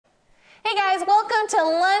guys, welcome to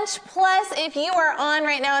Lunch Plus. If you are on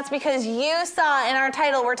right now, it's because you saw in our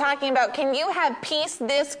title we're talking about, can you have peace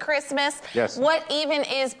this Christmas? Yes. What even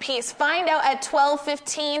is peace? Find out at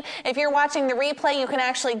 12:15. If you're watching the replay, you can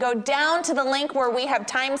actually go down to the link where we have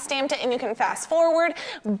time-stamped it and you can fast forward.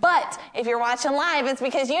 But if you're watching live, it's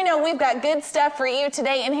because you know we've got good stuff for you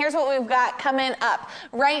today. And here's what we've got coming up.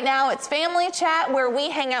 Right now, it's Family Chat where we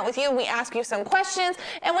hang out with you, we ask you some questions,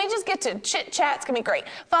 and we just get to chit-chat. It's going to be great.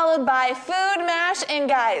 Followed by Food Mash. And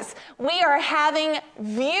guys, we are having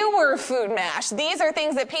viewer Food Mash. These are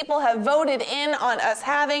things that people have voted in on us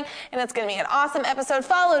having, and it's going to be an awesome episode.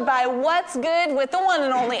 Followed by What's Good with the one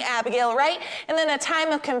and only Abigail, right? And then a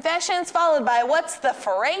time of confessions, followed by What's the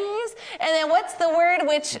Phrase? And then What's the Word?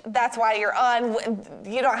 Which, that's why you're on.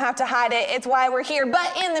 You don't have to hide it. It's why we're here.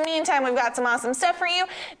 But in the meantime, we've got some awesome stuff for you.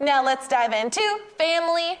 Now let's dive into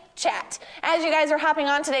Family Chat. As you guys are hopping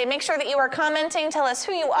on today, make sure that you are commenting. Tell us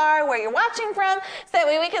who you are, where you're watching from, so that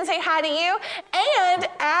way we can say hi to you. And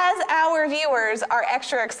as our viewers are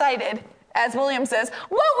extra excited, as William says,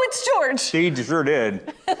 whoa, it's George. He sure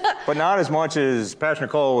did. But not as much as Pastor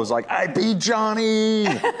Nicole was like, I beat Johnny.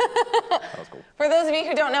 That was cool. For those of you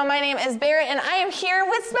who don't know, my name is Barrett, and I am here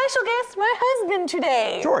with special guest, my husband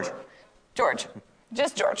today. George. George.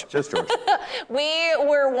 Just George. Just George. We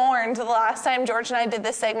were warned the last time George and I did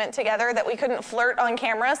this segment together that we couldn't flirt on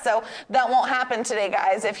camera, so that won't happen today,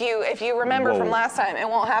 guys. If you remember from last time, it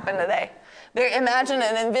won't happen today. Imagine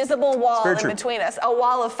an invisible wall in between us, a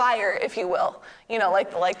wall of fire, if you will. You know, like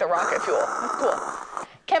the rocket fuel. That's cool.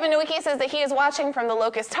 Kevin Nowicki says that he is watching from the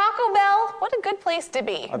Locust Taco Bell. What a good place to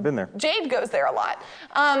be. I've been there. Jade goes there a lot.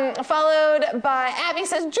 Followed by Abby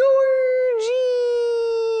says, Georgie.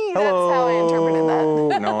 Hello. That's how I interpreted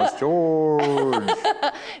that. No, it's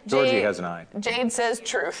George. Georgie has an eye. Jade says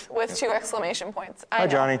truth with 2 exclamation points. Hi,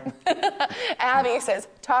 Johnny. Abby says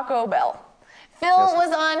Taco Bell. Phil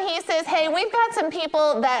was on. He says, hey, we've got some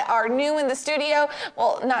people that are new in the studio.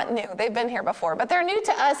 Well, not new. They've been here before, but they're new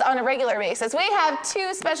to us on a regular basis. We have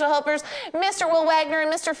 2 special helpers, Mr. Will Wagner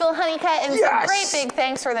and Mr. Phil Honeycutt, and some great big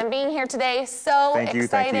thanks for them being here today. So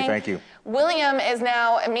exciting. Thank you. William is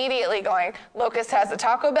now immediately going, Locust has a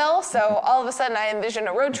Taco Bell, so all of a sudden I envision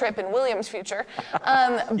a road trip in William's future.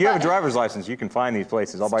 You have a driver's license. You can find these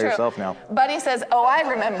places all by yourself now. Buddy says, oh, I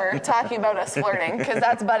remember talking about us flirting, because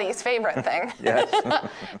that's Buddy's favorite thing. Yes.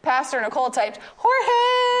 Pastor Nicole typed,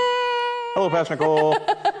 Jorge! Hello, Pastor Nicole.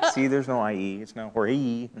 See, there's no IE. It's now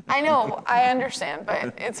Jorge. I know. I understand,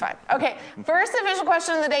 but it's fine. Okay, first official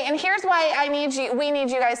question of the day, and here's why we need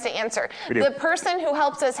you guys to answer. The person who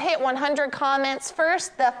helps us hit 100 comments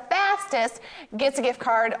first, the fastest, gets a gift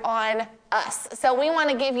card on us. So we want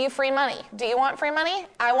to give you free money. Do you want free money?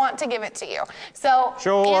 I want to give it to you. So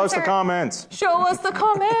show us the comments. Show us the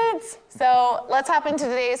comments. So let's hop into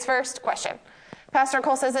today's first question. Pastor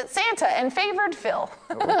Nicole says it's Santa and favored Phil.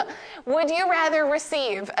 Would you rather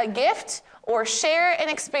receive a gift or share an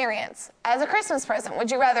experience as a Christmas present?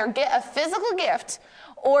 Would you rather get a physical gift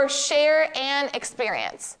or share an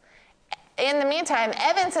experience? In the meantime,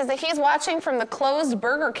 Evan says that he's watching from the closed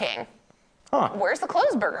Burger King. Huh. Where's the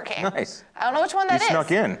closed Burger King? Nice. I don't know which one that is. You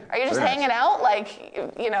snuck in. Are you just hanging out, like,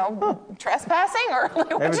 you know, trespassing? Or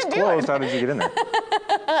like, what you doing? Closed, how did you get in there?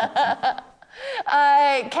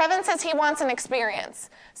 Kevin says he wants an experience.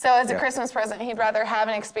 So as a Christmas present, he'd rather have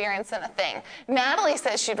an experience than a thing. Natalie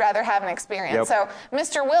says she'd rather have an experience. So,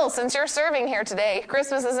 Mr. Will, since you're serving here today,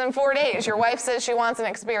 Christmas is in 4 days. Your wife says she wants an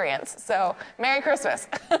experience. So, Merry Christmas.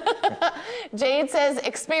 Jade says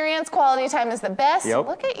experience, quality time is the best.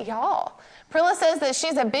 Look at y'all. Prilla says that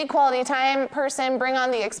she's a big quality time person. Bring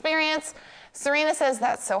on the experience. Serena says,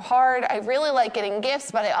 that's so hard. I really like getting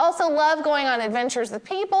gifts, but I also love going on adventures with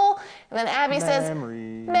people. And then Abby says,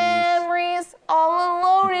 memories all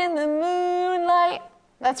alone in the moonlight.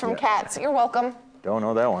 That's from Cats. You're welcome. Don't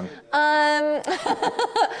know that one.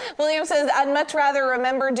 William says, I'd much rather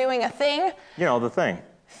remember doing a thing. You know, the thing.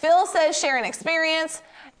 Phil says, share an experience.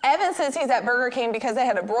 Evan says he's at Burger King because they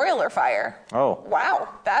had a broiler fire. Oh. Wow.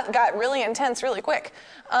 That got really intense really quick.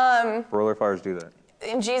 Broiler fires do that.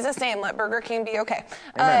 In Jesus' name, let Burger King be okay.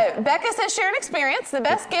 Becca says, share an experience. The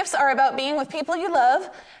best gifts are about being with people you love.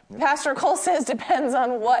 Pastor Cole says, depends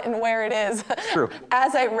on what and where it is. True.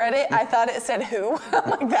 As I read it, I thought it said who.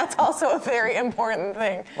 Like, that's also a very important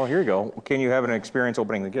thing. Well, here you go. Can you have an experience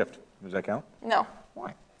opening the gift? Does that count? No.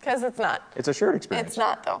 Why? Because it's not. It's a shared experience. It's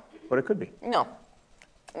not, though. But it could be. No.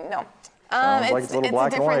 Sounds like it's a little a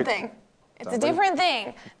black and different white. thing. It's a different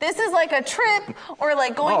thing. This is like a trip or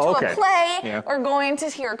like going to a play or going to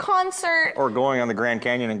hear a concert. Or going on the Grand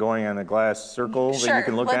Canyon and going on a glass circle that you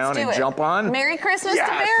can look down and jump on. Merry Christmas to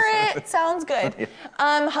Barrett. Sounds good.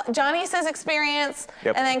 Johnny says experience.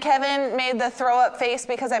 And then Kevin made the throw up face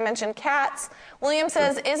because I mentioned cats. William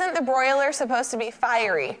says, isn't the broiler supposed to be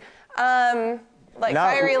fiery?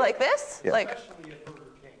 Fiery like this? Like.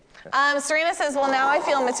 Serena says, well, now I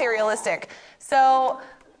feel materialistic. So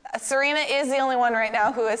Serena is the only one right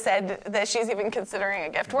now who has said that she's even considering a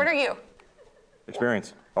gift. What are you?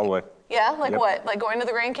 Experience, all the way. Yeah, like what? Like going to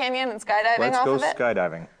the Grand Canyon and skydiving off of it? Let's go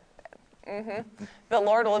skydiving. The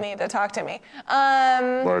Lord will need to talk to me.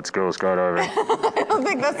 Let's go skydiving. I don't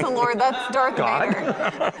think that's the Lord. That's Darth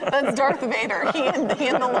Vader. That's Darth Vader. He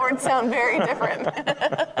and the Lord sound very different.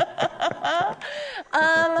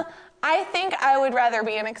 I think I would rather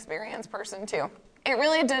be an experienced person too. It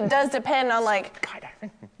really does depend on like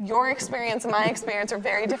your experience and my experience are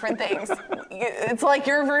very different things. It's like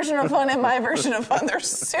your version of fun and my version of fun. They're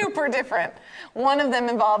super different. One of them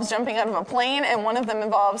involves jumping out of a plane and one of them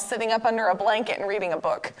involves sitting up under a blanket and reading a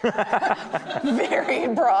book. Very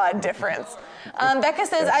broad difference. Becca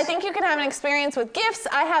says, I think you can have an experience with gifts.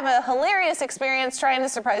 I have a hilarious experience trying to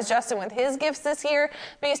surprise Justin with his gifts this year,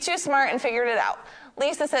 but he's too smart and figured it out.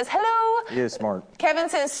 Lisa says, hello. He is smart. Kevin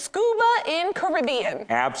says, scuba in Caribbean.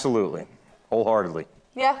 Absolutely. Wholeheartedly.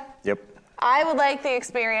 Yeah? Yep. I would like the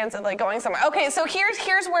experience of like going somewhere. Okay, so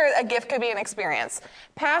here's where a gift could be an experience.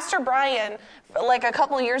 Pastor Brian, like a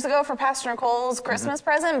couple years ago for Pastor Nicole's Christmas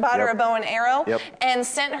present, bought her a bow and arrow and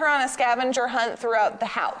sent her on a scavenger hunt throughout the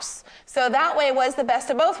house. So that way was the best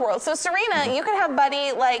of both worlds. So Serena, you could have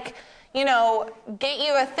Buddy like, you know, get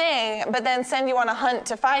you a thing, but then send you on a hunt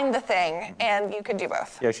to find the thing, and you could do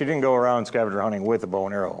both. Yeah, she didn't go around scavenger hunting with a bow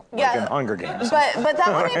and arrow, like in Hunger Games. But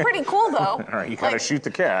that would be pretty cool, though. All right, you gotta shoot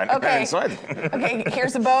the cat inside. Okay,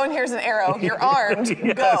 here's a bow and here's an arrow. You're armed.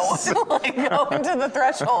 Go. Like, go into the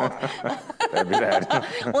threshold. That'd be bad.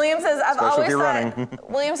 William says, I've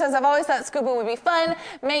always thought scuba would be fun.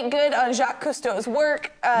 Make good on Jacques Cousteau's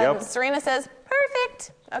work. Serena says,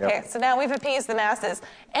 perfect. Okay, so now we've appeased the masses.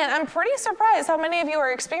 And I'm pretty surprised how many of you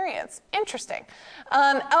are experienced. Interesting.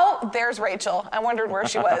 There's Rachel. I wondered where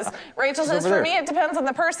she was. Rachel says, for me, it depends on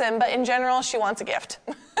the person, but in general, she wants a gift.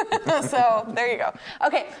 So there you go.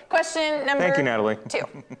 Okay, question number Thank you, Natalie. 2.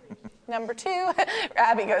 Number 2,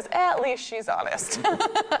 Abby goes, at least she's honest.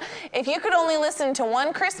 If you could only listen to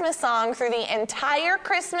one Christmas song through the entire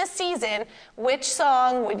Christmas season, which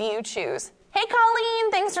song would you choose? Hey,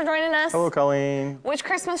 Colleen, thanks for joining us. Hello, Colleen. Which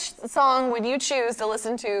Christmas song would you choose to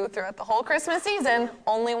listen to throughout the whole Christmas season?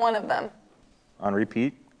 Only one of them. On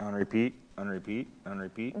repeat, on repeat, on repeat, on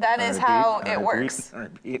repeat. That is how it works. On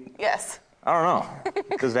repeat. Yes. I don't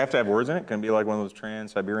know. Does it have to have words in it? Can it be like one of those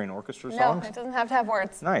Trans-Siberian Orchestra songs? No, it doesn't have to have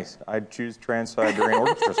words. Nice. I'd choose Trans-Siberian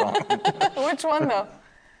Orchestra song. Which one, though?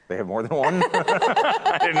 They have more than one?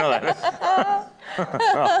 I didn't know that.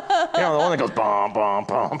 The one that goes bum, bum,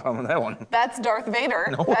 bum, bum, that one. That's Darth Vader.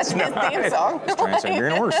 No, that's his theme song. It's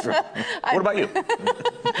Trans-Siberian Orchestra. What about you? You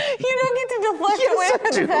don't get to deflect away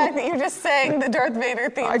from the fact that you just sang the Darth Vader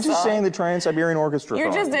theme song. I just sang the Trans-Siberian Orchestra song.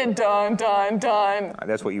 You just did dun, dun, dun.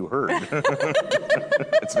 That's what you heard.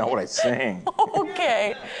 That's not what I sang.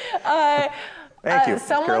 Okay. Thank you.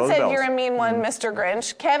 Someone said you're a mean one, Mr.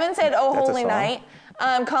 Grinch. Kevin said, oh, Holy Night.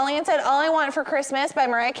 Colleen said, All I Want for Christmas by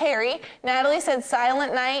Mariah Carey. Natalie said,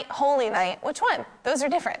 Silent Night, Holy Night. Which one? Those are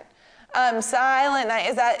different. Silent Night,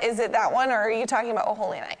 is it that one, or are you talking about Oh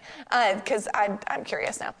Holy Night? Because I'm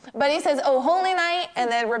curious now. But he says, Oh Holy Night,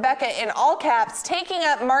 and then Rebecca in all caps, taking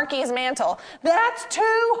up Marky's mantle. That's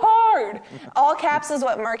too hard. All caps is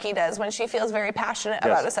what Marky does when she feels very passionate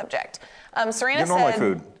about a subject. Serena said,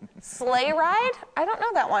 food. Sleigh Ride? I don't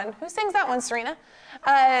know that one. Who sings that one, Serena?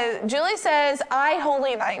 Julie says, I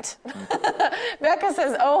Holy Night. Becca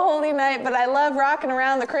says, Oh Holy Night, but I love rocking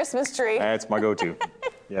around the Christmas tree. That's my go-to.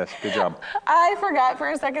 Yes, good job. I forgot for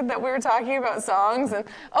a second that we were talking about songs and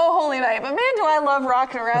Oh Holy Night, but man, do I love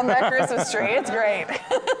rocking around that Christmas tree. It's great.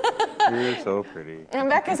 You're so pretty. And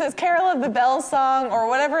Becca says, Carol of the Bells song, or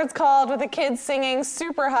whatever it's called, with the kids singing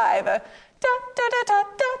super high, the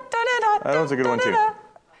That was a good one, too.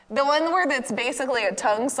 The one where that's basically a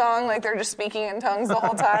tongue song, like they're just speaking in tongues the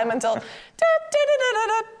whole time until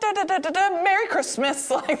Merry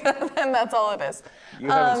Christmas, like that, and that's all it is. You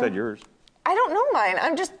haven't said yours. I don't know mine.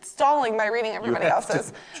 I'm just stalling by reading everybody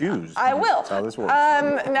else's. Choose. I will. That's how this works.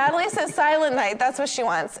 Natalie says Silent Night. That's what she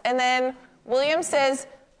wants. And then William says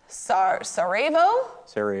Sarajevo?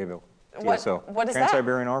 Sarajevo. What is that?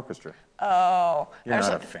 Trans-Siberian Orchestra. Oh. You're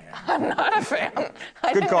not a fan. I'm not a fan.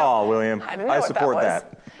 Good call, William. I didn't know I what support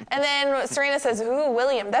that. And then Serena says, ooh,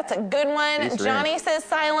 William, that's a good one. Hey, Johnny says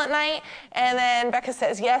Silent Night. And then Becca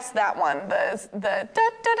says, yes, that one. The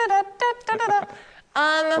da-da-da-da-da-da-da.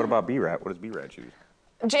 What about B-Rat? What does B-Rat choose?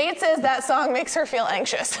 Jade says that song makes her feel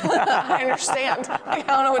anxious. I understand. I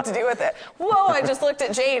don't know what to do with it. Whoa, I just looked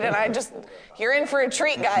at Jade and you're in for a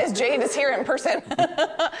treat, guys. Jade is here in person.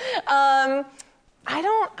 I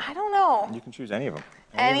don't know. You can choose any of them.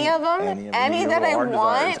 Any of them? Any that I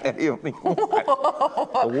want? Any of them.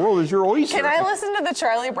 The world is your oyster. Can I listen to the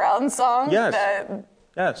Charlie Brown song? Yes.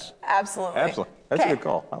 Yes. Absolutely. Absolutely. That's a good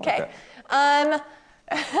call. I like that.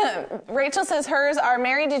 Rachel says hers are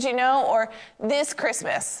Mary, Did You Know? Or This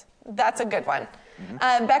Christmas. That's a good one.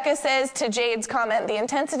 Mm-hmm. Becca says to Jade's comment, the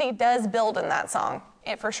intensity does build in that song.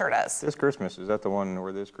 It for sure does. This Christmas, is that the one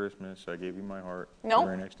where this Christmas I gave you my heart? Nope,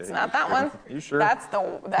 it's not that one. Are you sure? That's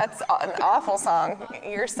an awful song.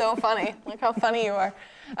 You're so funny. Look how funny you are.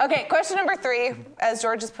 Okay, question number 3, as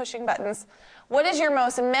George is pushing buttons. What is your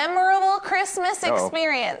most memorable Christmas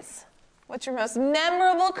experience? What's your most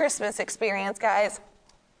memorable Christmas experience, guys?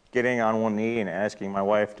 Getting on one knee and asking my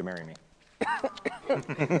wife to marry me.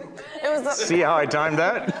 See how I timed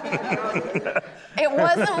that? It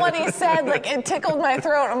wasn't what he said. Like, it tickled my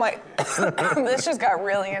throat. I'm like, this just got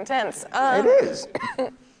really intense. It is.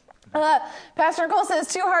 Pastor Nicole says,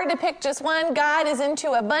 too hard to pick just one. God is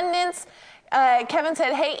into abundance. Kevin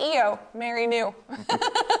said, hey, EO, Mary knew.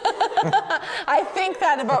 I think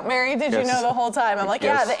that about Mary, Did You Know the whole time. I'm like,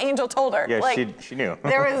 yeah, the angel told her. Yeah, like, she knew.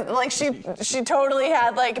 There was, like, she totally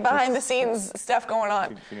had, like, behind-the-scenes stuff going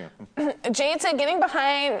on. She knew. Jade said, getting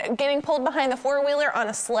pulled behind the four-wheeler on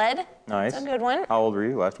a sled. Nice. That's a good one. How old were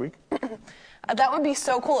you last week? That would be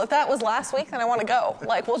so cool. If that was last week, then I want to go.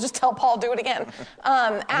 Like, we'll just tell Paul, do it again.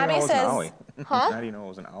 Abby says, huh? How do you know it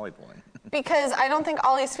was an Ollie point? Because I don't think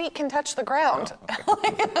Ollie's feet can touch the ground. Oh,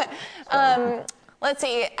 okay. Let's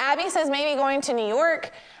see. Abby says maybe going to New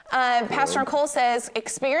York. Pastor Nicole says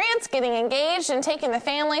experience getting engaged and taking the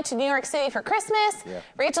family to New York City for Christmas. Yeah.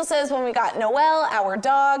 Rachel says when we got Noelle, our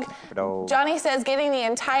dog. Johnny says getting the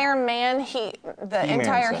entire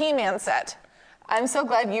He-Man set. I'm so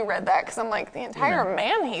glad you read that because I'm like, the entire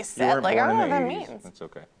man he set. Like, I don't know what that means. That's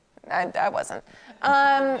okay. I wasn't.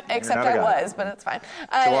 Except I was, but it's fine.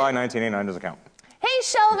 July 1989 doesn't count. Hey,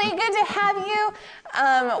 Shelby, good to have you.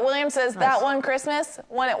 William says that one Christmas,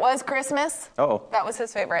 when it was Christmas. Uh-oh. That was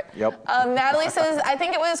his favorite. Yep. Natalie says, I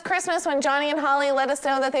think it was Christmas when Johnny and Holly let us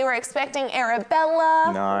know that they were expecting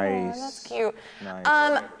Arabella. Nice. Oh, that's cute.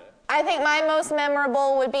 Nice. I think my most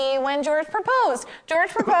memorable would be when George proposed. George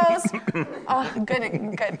proposed.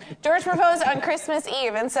 Good. George proposed on Christmas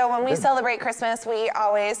Eve, and so when we celebrate Christmas, we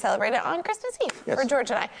always celebrate it on Christmas Eve for George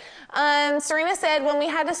and I. Serena said when we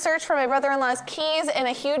had to search for my brother-in-law's keys in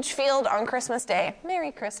a huge field on Christmas Day.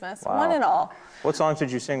 Merry Christmas, one and all. What songs did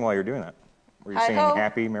you sing while you were doing that? Were you singing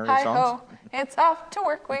happy, merry songs? Hi-ho, it's off to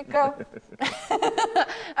work we go.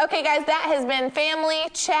 Okay, guys, that has been Family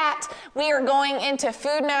Chat. We are going into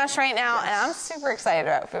Food Mash right now, and I'm super excited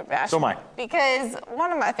about Food Mash. So am I. Because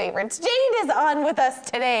one of my favorites, Jade, is on with us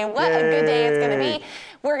today. What a good day it's going to be.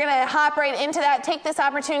 We're going to hop right into that, take this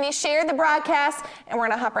opportunity, share the broadcast, and we're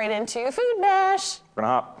going to hop right into Food Mash. We're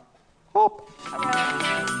going to hop.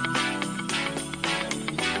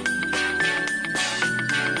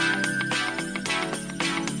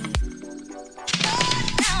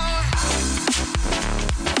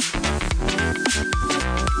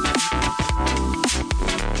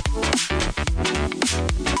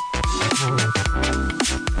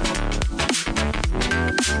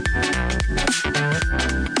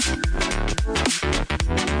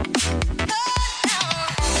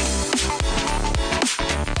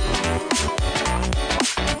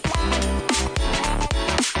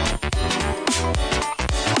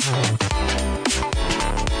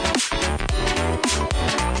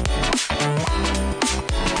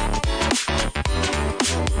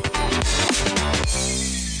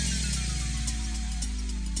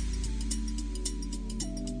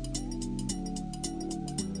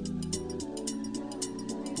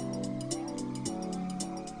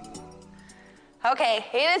 Okay,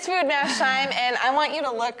 it is Food Mash time, and I want you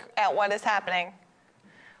to look at what is happening.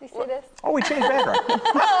 You see this? Oh, we changed background.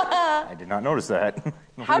 I did not notice that.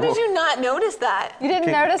 How did you not notice that? You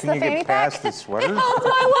didn't notice the fanny pack? Can you get past the sweater?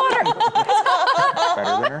 Oh, my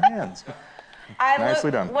Better than her hands.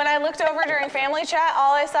 Nicely done. When I looked over during family chat,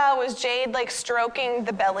 all I saw was Jade like stroking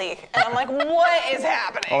the belly, and I'm like, what is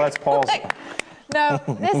happening? Oh, that's Paul's. No,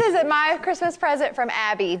 this is my Christmas present from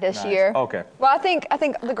Abby this year. Okay. Well, I think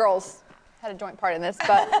the girls had a joint part in this,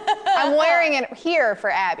 but I'm wearing it here for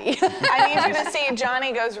Abby. I need you to see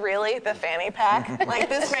Johnny goes, really? The fanny pack? Like,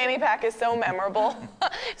 this fanny pack is so memorable.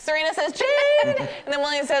 Serena says, Jade. And then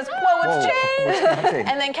William says, whoa, it's Jade.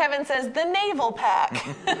 And then Kevin says, the navel pack.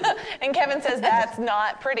 And Kevin says, that's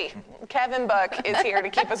not pretty. Kevin Buck is here to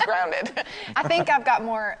keep us grounded. I think I've got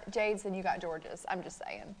more Jades than you got Georges. I'm just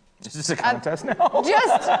saying. Is this a contest now?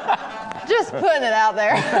 Just putting it out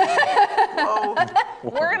there.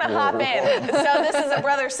 We're gonna hop in. So this is a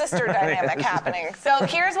brother-sister dynamic happening. So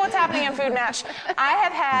here's what's happening in Food Match. I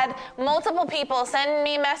have had multiple people send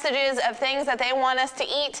me messages of things that they want us to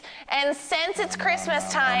eat, and since it's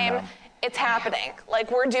Christmas time, it's happening.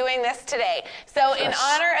 Like, we're doing this today. So in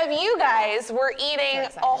honor of you guys, we're eating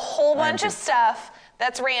a whole bunch of stuff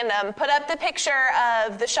that's random. Put up the picture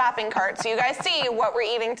of the shopping cart so you guys see what we're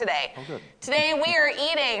eating today. Oh, good. Today we are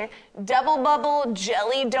eating Double Bubble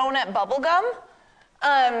Jelly Donut Bubble Gum.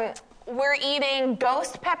 We're eating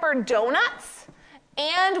Ghost Pepper Donuts.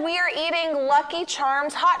 And we are eating Lucky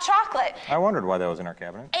Charms Hot Chocolate. I wondered why that was in our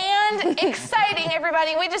cabinet. And exciting,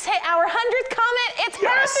 everybody. We just hit our 100th comment. It's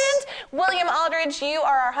happened. William Aldridge, you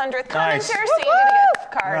are our 100th commenter, so you get a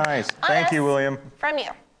gift card. Nice. Thank you, William. From you.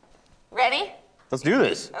 Ready? Let's do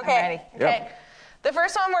this. Okay. I'm ready. Okay. Yep. The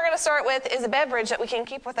first one we're going to start with is a beverage that we can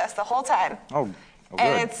keep with us the whole time. Oh, good.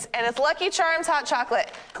 And it's Lucky Charms Hot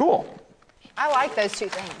Chocolate. Cool. I like those two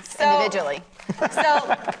things So- individually. So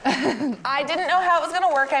I didn't know how it was going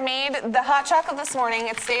to work. I made the hot chocolate this morning.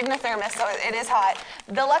 It stayed in a thermos, so it is hot.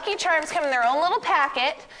 The Lucky Charms come in their own little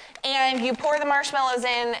packet, and you pour the marshmallows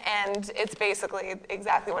in, and it's basically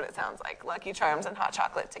exactly what it sounds like, Lucky Charms and hot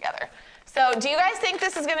chocolate together. So do you guys think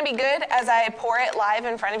this is going to be good as I pour it live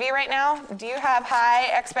in front of you right now? Do you have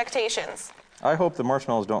high expectations? I hope the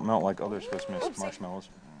marshmallows don't melt like other Christmas marshmallows.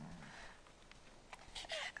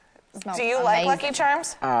 Smells Do you like amazing. Lucky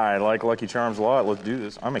Charms? I like Lucky Charms a lot. Let's do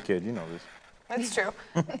this. I'm a kid. You know this. That's true.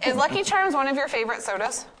 Is Lucky Charms one of your favorite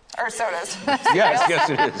sodas? Or sodas? Yes,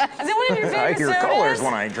 it is. Is it one of your favorite I hear sodas? colors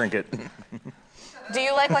when I drink it. Do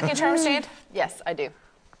you like Lucky Charms, Jade? Yes, I do.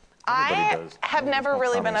 I does. have never no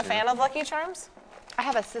really been a comments here. fan of Lucky Charms. I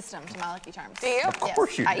have a system to my Lucky Charms. Do you? Of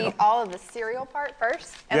course you I do. eat all of the cereal part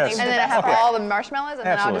first. Yes. And then I have Okay. all the marshmallows, and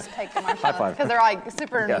then I'll just Absolutely. take the High marshmallows five. because they're like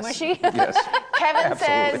super Yes. mushy. Yes. Kevin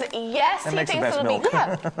says Absolutely. yes, That he makes the thinks best it'll be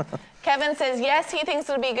milk. good. Kevin says yes, he thinks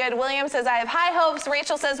it'll be good. William says I have high hopes.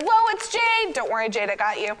 Rachel says, whoa, it's Jade. Don't worry, Jade, I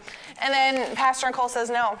got you. And then Pastor Nicole says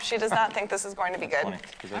no, she does not think this is going to be good. Funny,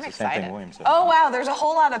 'cause that's I'm the same thing excited. William said. Oh wow, there's a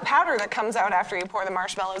whole lot of powder that comes out after you pour the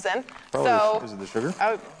marshmallows in. Probably is it the sugar?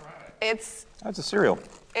 Oh, It's That's a cereal.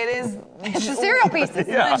 it is it's the cereal pieces.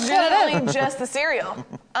 Yeah. legitimately just the cereal.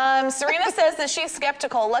 Serena says that she's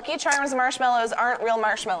skeptical. Lucky Charms marshmallows aren't real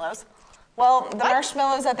marshmallows. Well, the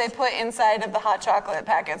marshmallows that they put inside of the hot chocolate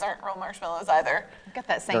packets aren't real marshmallows either. Got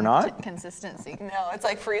that They're same not? consistency. No, it's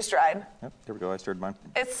like freeze dried. Yep, there we go. I stirred mine.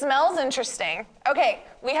 It smells interesting. Okay,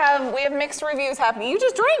 we have mixed reviews happening. You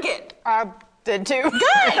just drank it. I did too.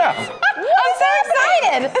 Good. I'm so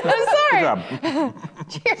excited. I'm sorry. Good job.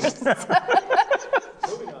 Cheers.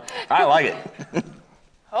 I like it.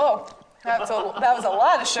 Oh, that was a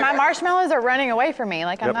lot of sugar. My marshmallows are running away from me.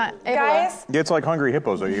 Like I'm Yep. not able Guys, It's like hungry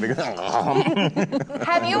hippos. Though. You gotta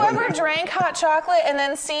have you ever drank hot chocolate and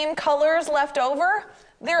then seen colors left over?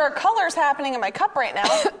 There are colors happening in my cup right now.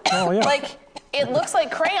 Oh, yeah. Like, it looks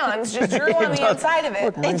like crayons just drew on the does. inside of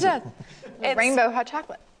it. It's just It's- rainbow hot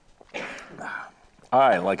chocolate.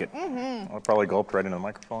 I like it. I probably gulped right into the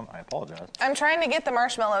microphone. I apologize. I'm trying to get the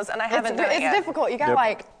marshmallows and I haven't done it It's yet. difficult. You gotta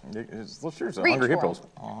like. Let's hear some reach hungry for 'em.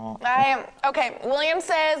 hippos. Okay, William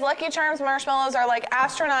says Lucky Charms marshmallows are like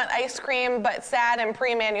astronaut ice cream, but sad and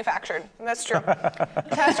pre-manufactured. That's true.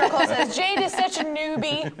 Pastor Cole says, Jade is such a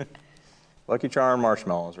newbie. Lucky Charm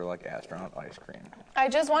marshmallows are like astronaut ice cream. I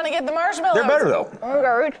just want to get the marshmallows. They're better though. I'm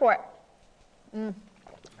gonna reach for it.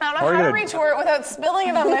 I don't know Or how you to gotta- reach for it without spilling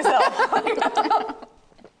it on myself.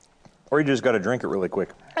 Or you just got to drink it really quick.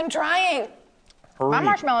 I'm trying. Hurry. My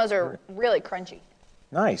marshmallows are really crunchy.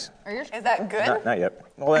 Nice. Are yours? Is that good? Not yet.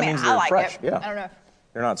 Well, that I mean, means I they're like fresh. it. Yeah. I don't know.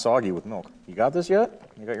 They're not soggy with milk. You got this yet?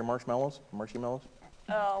 You got your marshmallows? Marshmallows?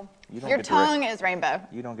 Oh. You don't Your get the rest- tongue is rainbow.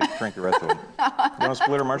 You don't get to drink the rest of them. You want to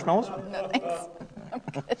split our marshmallows? No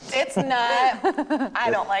thanks. It's not. I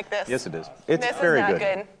don't like this. Yes, it is. It's This is very not good.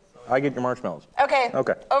 good. I get your marshmallows. Okay.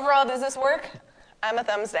 Okay. Overall, does this work? I'm a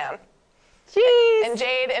thumbs down. Jeez. And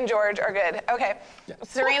Jade and George are good. Okay.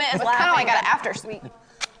 Serena is It's laughing. kind of like an after sweet.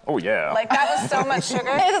 Oh, yeah. Like, that was so much sugar.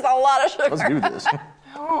 It is a lot of sugar. Let's do this.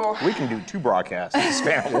 We can do 2 broadcasts in the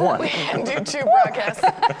span of one. And do 2 broadcasts.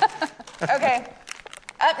 Okay.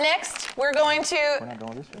 Up next, we're going We're to not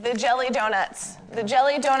doing this yet? the jelly donuts. The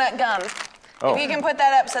jelly donut gum. Oh. If you can put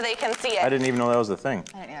that up so they can see I it. didn't even know that was the thing.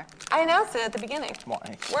 I didn't either. I announced it at the beginning. Why?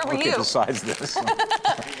 Where were Look you? at the size of this.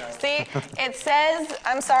 See, it says,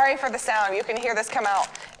 I'm sorry for the sound, you can hear this come out.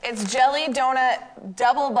 It's jelly donut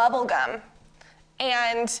double bubble gum.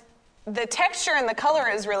 And the texture and the color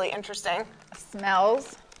is really interesting.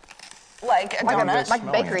 Smells Like a like donut. like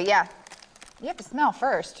Smelling bakery, it. yeah. You have to smell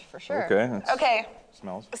first, for sure. Okay. that's- Okay,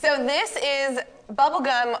 Smells. so this is bubble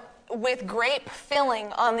gum with grape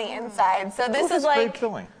filling on the inside. So this What is is grape like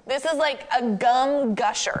filling? this is like a gum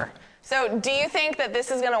gusher. So do you think that this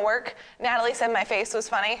is gonna work? Natalie said my face was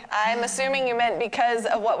funny. I'm assuming you meant because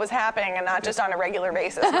of what was happening and not just on a regular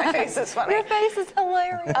basis. My face is funny. Your face is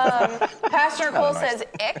hilarious. Pastor Cole nice. says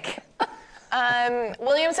ick.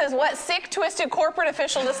 William says, what sick, twisted corporate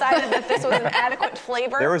official decided that this was an adequate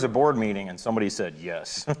flavor? There was a board meeting and somebody said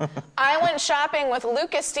yes. I went shopping with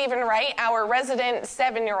Lucas Stephen Wright, our resident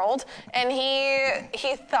 7-year-old, and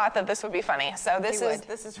he thought that this would be funny. So this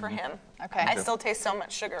is for him. Okay. I still taste so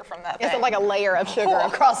much sugar from that It's thing. like a layer of sugar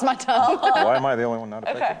across my tongue. Why am I the only one not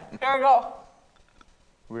affected? Okay, here we go.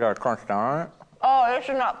 We got a crunch down on it. Oh, this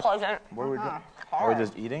is not pleasant. What are we doing? Are hard. we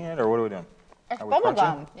just eating it or what are we doing? It's Are we bubble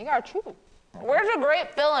crunching? gum. You gotta chew. Where's the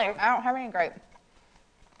grape filling? I don't have any grape.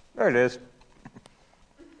 There it is.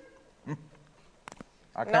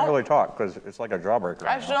 I can't Nope. really talk because it's like a jawbreaker.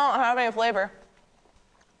 I still don't have any flavor.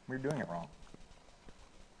 You're doing it wrong.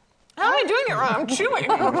 How am I doing it wrong? I'm chewing.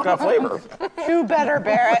 It's got flavor. Chew better,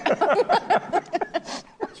 Barrett.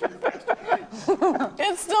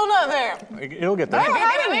 It's still not there. It'll get there. Are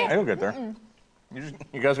you kidding me? It'll get there.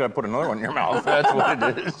 You guys got to put another one in your mouth. That's what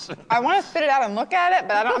it is. I want to spit it out and look at it,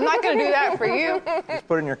 but I'm not gonna do that for you. Just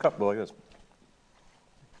put it in your cup, go like this.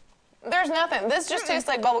 There's nothing. This just tastes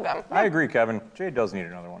like bubble gum. I agree, Kevin. Jay does need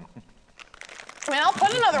another one. I mean, I'll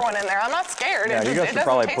put another one in there. I'm not scared. Yeah, it you just, guys it should doesn't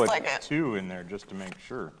probably taste put like it. 2 in there just to make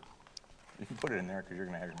sure. You can put it in there because you're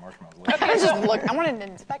going to have your marshmallows later. I just look. I wanted to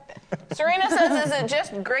inspect it. Serena says, is it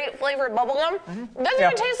just grape flavored bubble gum? It doesn't Yeah.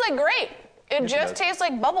 even taste like grape. It Yes, it just does. tastes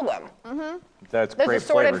like bubble gum. That's There's grape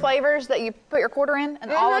assorted flavored. flavors that you put your quarter in,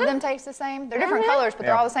 and all of them taste the same. They're different colors, but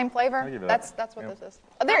they're Yeah. all the same flavor. I'll give you that. That's what Yeah. this is.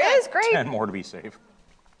 Oh, there is grape. 10 more to be safe.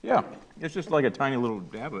 Yeah, it's just like a tiny little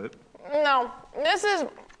dab of it. No, this isn't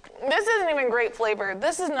even grape flavored.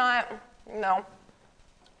 This is not. No.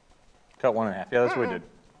 Cut 1 in half. Yeah, that's what we did.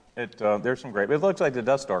 There's some grape. It looks like the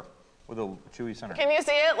Death Star with a chewy center. Can you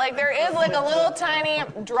see it? Like there is like a little tiny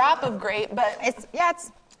drop of grape, but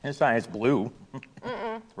It's fine. It's blue.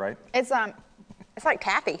 Right? It's like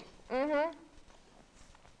taffy.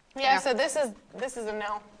 yeah. So this is a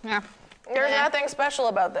no. Yeah. There's Yeah. nothing special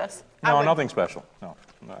about this. No, nothing special. No,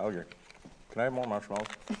 I'll agree. Can I have more marshmallows?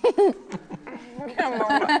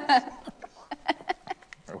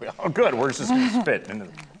 There we go. Oh, good. We're just going to spit into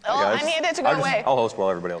the. Oh, I need it to go away. I'll host while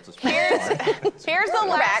everybody else is spitting. Here's the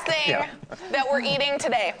last thing Yeah. that we're eating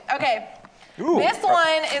today. Okay. Ooh, This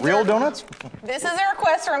one is real a- donuts? This is a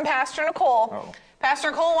request from Pastor Nicole. Uh-oh.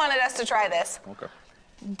 Pastor Nicole wanted us to try this. Okay.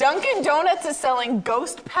 Dunkin' Donuts is selling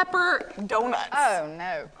ghost pepper donuts. Oh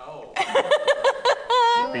no.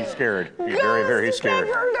 Be scared. Be very, very Ghost scared.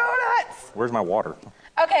 pepper donuts. Where's my water?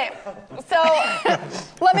 Okay, so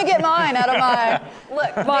Let me get mine out of my.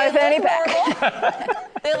 look, My they fanny look normal.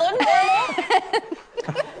 They look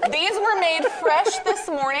normal. These were made fresh this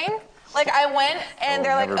morning. Like I went and Oh,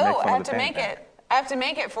 they're like, never make oh, fun I of have the to make pan. it. I have to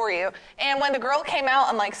make it for you. And when the girl came out,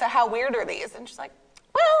 I'm like, so how weird are these? And she's like,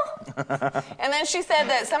 well. And then she said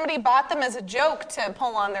that somebody bought them as a joke to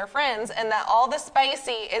pull on their friends and that all the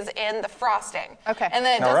spicy is in the frosting. Okay. And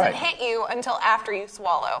then it All doesn't right. hit you until after you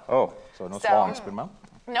swallow. Oh, so no So- swallowing, spit them out?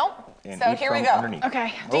 Nope. And So eat here we from go. underneath.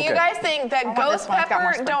 Okay. Do you Okay. guys think that want ghost this one. It's got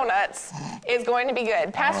more pepper spring. donuts is going to be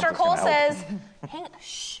good? Pastor if it's Cole gonna help. says, hang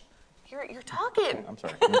shh, you're talking. I'm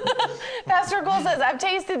sorry. Pastor Cole says, I've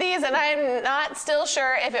tasted these and I'm not still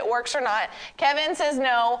sure if it works or not. Kevin says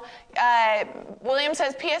no. William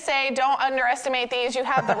says, PSA, don't underestimate these. You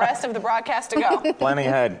have the rest of the broadcast to go. Planning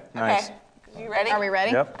ahead. Nice. Okay. You ready? Are we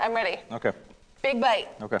ready? Yep. I'm ready. Okay. Big bite.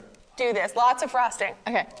 Okay. Do this. Lots of frosting.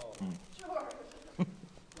 Okay.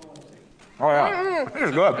 Oh, yeah. This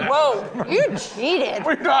is good. Whoa. You cheated.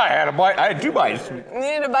 I had a bite. I had 2 bites. You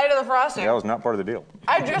needed a bite of the frosting. That was not part of the deal.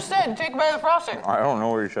 I just said, take a bite of the frosting. I don't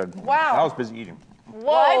know where you said. Wow. I was busy eating.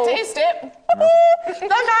 Well, I taste it.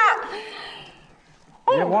 Look at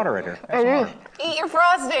You have water right here. Have some water. Eat your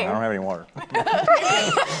frosting. I don't have any water.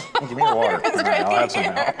 Give me your water. All right, I'll have some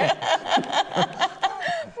now.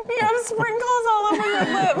 You have sprinkles all over your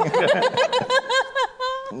lip.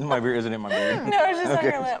 My beard isn't in my beard. No, it's just on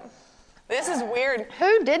your lip. This is weird.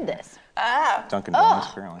 Who did this? Dunkin' Donuts,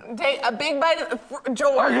 apparently. Take a big bite of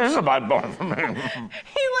George. This is a bad bone for me. He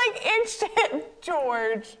like inched it,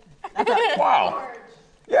 George. Wow.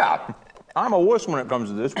 Yeah. I'm a wuss when it comes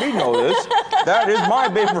to this. We know this. That is my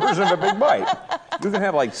big version of a big bite. You can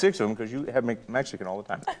have like 6 of them because you have Mexican all the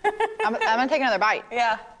time. I'm gonna take another bite.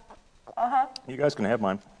 Yeah. You guys can have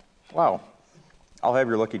mine. Wow. I'll have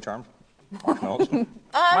your Lucky Charms. Marshmallows.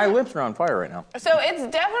 My lips are on fire right now. So it's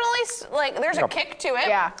definitely like there's a kick to it.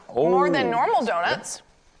 Yeah. More than normal donuts.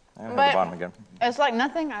 And But- the bottom again. It's like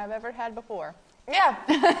nothing I've ever had before. Yeah.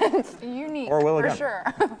 It's unique. Or will for again. sure.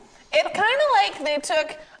 It's kind of like they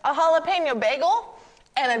took a jalapeno bagel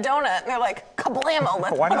and a donut, and they're like, kablamo,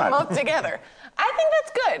 let's Why put them not? both together. I think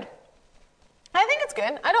that's good. I think it's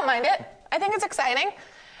good. I don't mind it. I think it's exciting.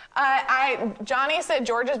 Johnny said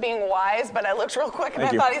George is being wise, but I looked real quick and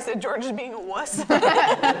Thank I you. thought he said George is being a wuss.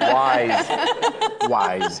 Wise.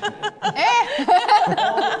 Wise.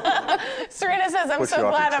 Serena says, I'm Push so you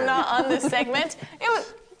off glad your I'm chair. not on this segment.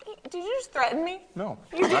 Did you just threaten me? No.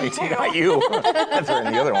 You did Not, too. not you. That's right,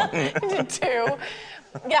 the other one. You did too.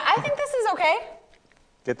 Yeah, I think this is okay.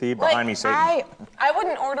 Get the behind me, Satan. I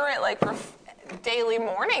wouldn't order it like for daily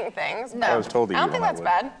morning things. No. I was told that I you don't think I that's would.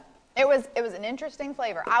 bad. It was an interesting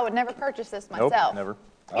flavor. I would never purchase this Nope, myself. never.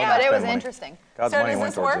 I'll Yeah, not But it spend was money. interesting. God's So money does went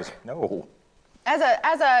this towards work? this. No. As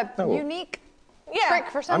a No. unique Yeah. trick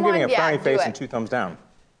for I'm someone, giving a yeah, frowny do face it. and 2 thumbs down.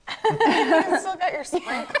 You still got your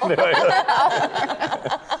sprinkle.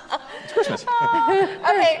 It's Christmas.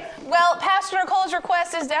 Okay, well, Pastor Nicole's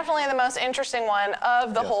request is definitely the most interesting one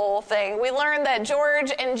of the Yes. whole thing. We learned that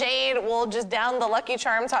George and Jade will just down the Lucky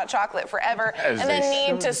Charms hot chocolate forever As and then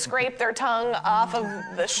they need to scrape their tongue off of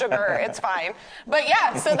the sugar. It's fine. But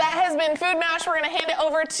yeah, so that has been Food Mash. We're going to hand it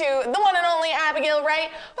over to the one and only Abigail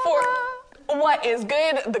Wright for what is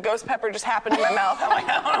good. The ghost pepper just happened in my mouth. I'm like,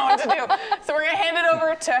 I don't know what to do. So we're going to hand it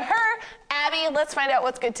over to her. Abby, let's find out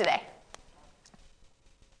what's good today.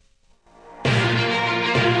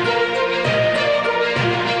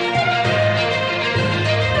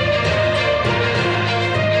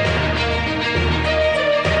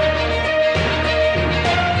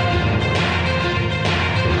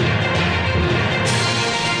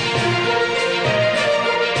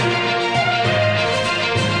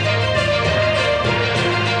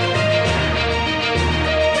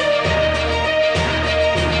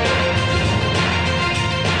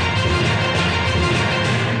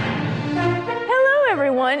 Hello,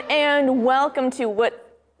 everyone, and welcome to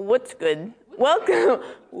What's Good. Welcome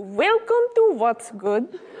to What's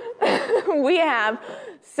Good. We have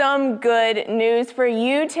some good news for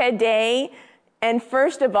you today. And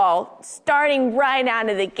first of all, starting right out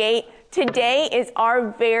of the gate, today is our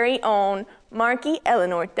very own Marky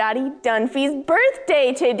Eleanor Dottie Dunphy's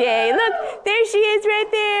birthday today. Look, there she is right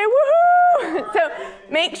there. Woohoo! So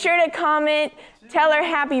make sure to comment. Tell her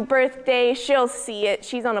happy birthday. She'll see it.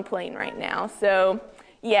 She's on a plane right now. So,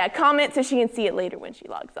 yeah, comment so she can see it later when she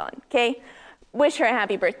logs on, okay? Wish her a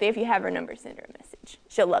happy birthday. If you have her number, send her a message.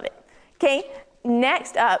 She'll love it, okay?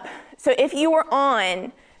 Next up, so if you were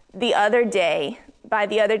on the other day, by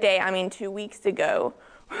the other day, I mean 2 weeks ago,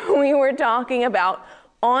 we were talking about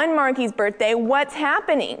on Marky's birthday, what's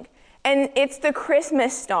happening? And it's the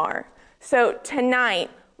Christmas star. So tonight,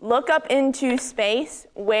 look up into space.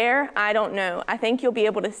 Where? I don't know. I think you'll be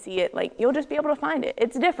able to see it. Like, you'll just be able to find it.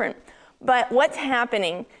 It's different. But what's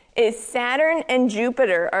happening is Saturn and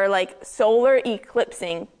Jupiter are like solar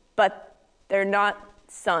eclipsing, but they're not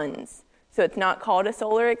suns. So it's not called a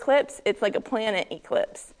solar eclipse. It's like a planet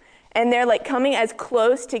eclipse. And they're like coming as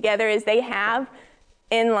close together as they have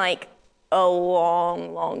in like a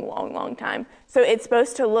long time. So it's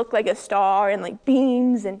supposed to look like a star and like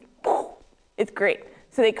beams and it's great.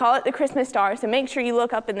 So they call it the Christmas star. So make sure you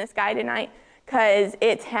look up in the sky tonight because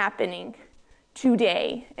it's happening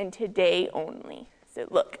today and today only. So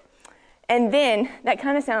look. And then, that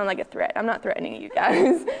kind of sounded like a threat. I'm not threatening you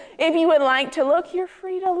guys. If you would like to look, you're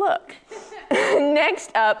free to look.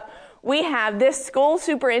 Next up, we have this school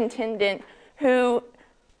superintendent who,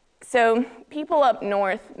 so people up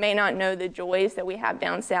north may not know the joys that we have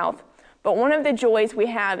down south, but one of the joys we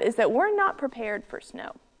have is that we're not prepared for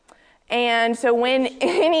snow. And so when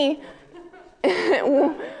any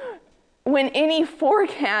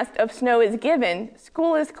forecast of snow is given,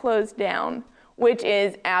 school is closed down, which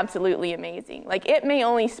is absolutely amazing. Like, it may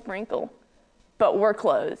only sprinkle, but we're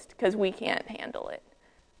closed because we can't handle it.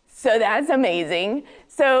 So that's amazing.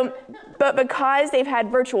 So, but because they've had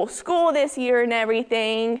virtual school this year and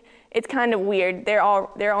everything, it's kind of weird. They're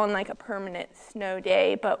on like a permanent snow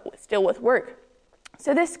day, but still with work.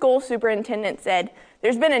 So this school superintendent said,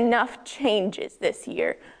 there's been enough changes this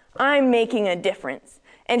year. I'm making a difference.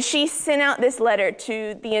 And she sent out this letter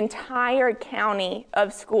to the entire county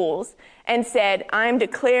of schools and said, I'm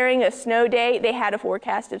declaring a snow day. They had a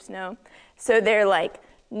forecast of snow. So they're like,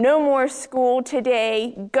 no more school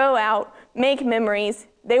today. Go out, make memories.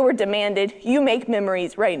 They were demanded, you make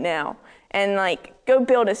memories right now. And like, go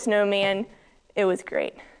build a snowman. It was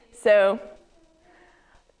great. So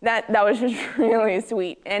that was just really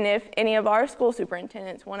sweet. And if any of our school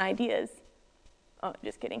superintendents want ideas, oh,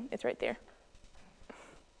 just kidding, it's right there.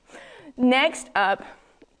 Next up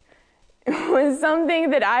was something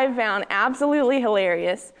that I found absolutely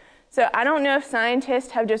hilarious. So I don't know if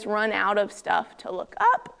scientists have just run out of stuff to look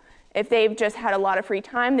up, if they've just had a lot of free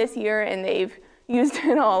time this year and they've used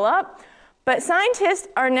it all up. But scientists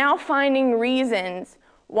are now finding reasons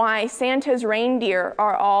why Santa's reindeer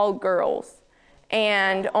are all girls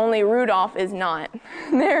and only Rudolph is not.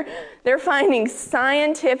 They're finding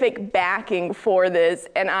scientific backing for this,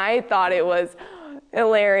 and I thought it was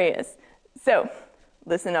hilarious. So,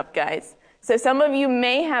 listen up, guys. So some of you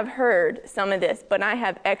may have heard some of this, but I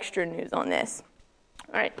have extra news on this.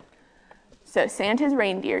 All right. So Santa's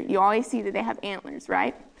reindeer, you always see that they have antlers,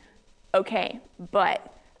 right? Okay,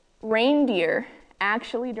 but reindeer,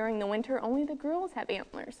 actually during the winter, only the girls have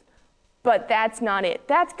antlers. But that's not it.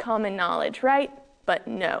 That's common knowledge, right? But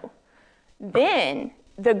no. Then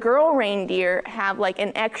the girl reindeer have like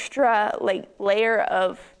an extra layer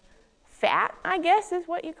of fat, I guess is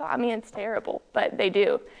what you call it. I mean, it's terrible, but they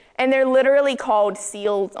do. And they're literally called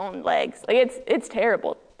seals on legs. Like it's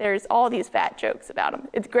terrible. There's all these fat jokes about them.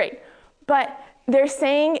 It's great. But they're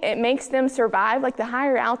saying it makes them survive like the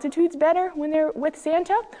higher altitudes better when they're with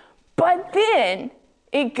Santa. But then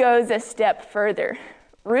it goes a step further.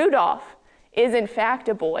 Rudolph is in fact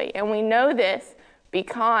a boy, and we know this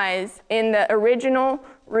because in the original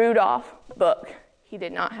Rudolph book, he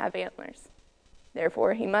did not have antlers.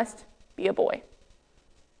 Therefore, he must be a boy.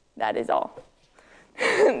 That is all.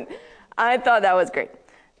 I thought that was great.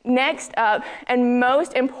 Next up, and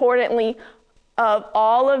most importantly of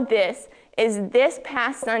all of this, is this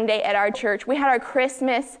past Sunday at our church, we had our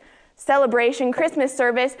Christmas celebration, Christmas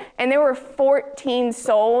service, and there were 14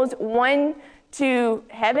 souls, one to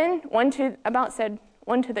heaven, one to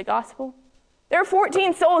the gospel. There are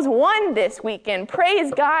 14 souls won this weekend.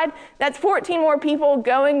 Praise God. That's 14 more people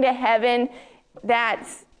going to heaven.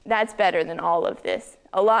 That's better than all of this.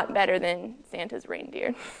 A lot better than Santa's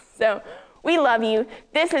reindeer. So we love you.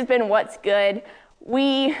 This has been What's Good.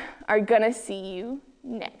 We are going to see you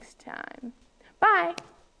next time. Bye.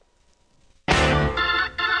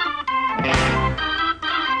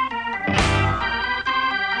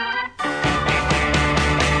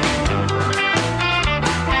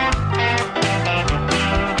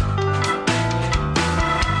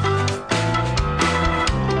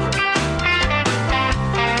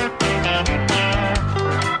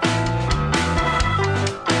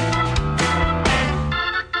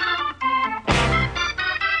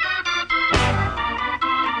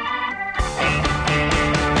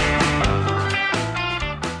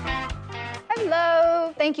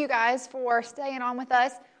 Thank you guys for staying on with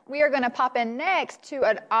us. We are going to pop in next to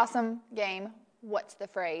an awesome game, What's the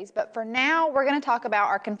Phrase? But for now, we're going to talk about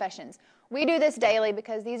our confessions. We do this daily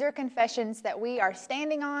because these are confessions that we are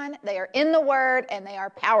standing on. They are in the Word, and they are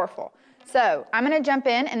powerful. So I'm going to jump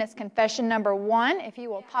in, and it's confession number 1. If you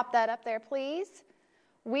will pop that up there, please.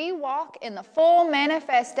 We walk in the full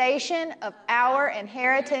manifestation of our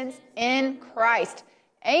inheritance in Christ.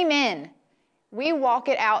 Amen. We walk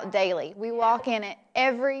it out daily. We walk in it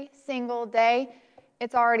every single day.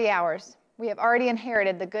 It's already ours. We have already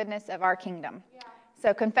inherited the goodness of our kingdom.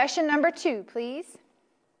 So confession number 2, please.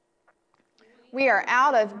 We are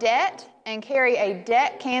out of debt and carry a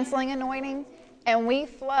debt-canceling anointing, and we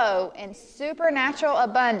flow in supernatural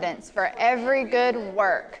abundance for every good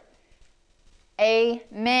work.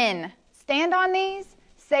 Amen. Stand on these.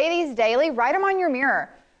 Say these daily. Write them on your mirror.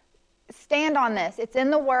 Stand on this. It's in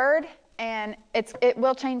the Word. And it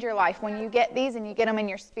will change your life when you get these and you get them in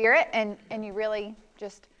your spirit and you really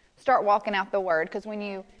just start walking out the Word. Because when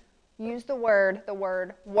you use the Word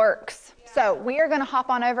works. Yeah. So we are going to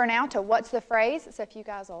hop on over now to What's the Phrase? So if you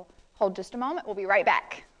guys will hold just a moment, we'll be right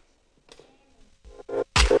back.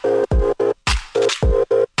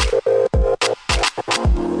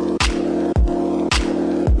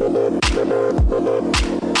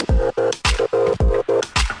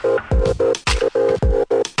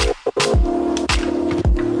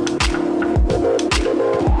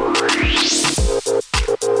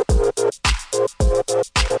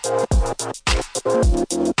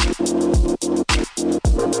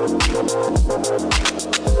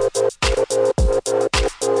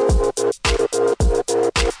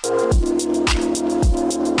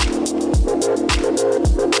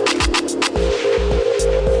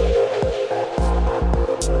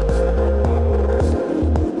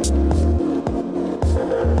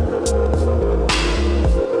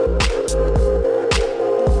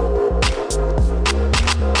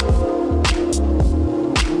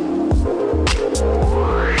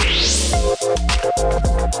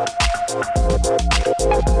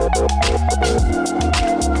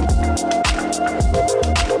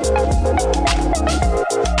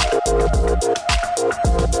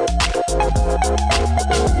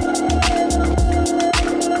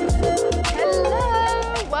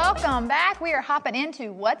 popping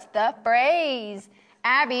into What's the Phrase?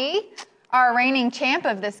 Abby, our reigning champ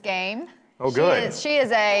of this game. Oh, good. She is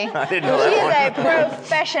a I didn't know that one.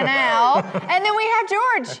 professional. And then we have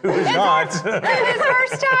George. Who's not? His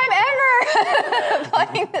first time ever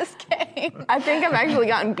playing this game. I think I've actually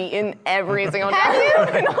gotten beaten every single Have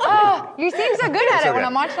time. you? Oh, you seem so good at it when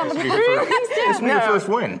I'm watching on the This will be your No. first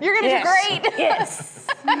win. You're going to do great. Yes.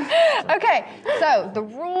 Okay, so the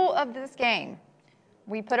rule of this game,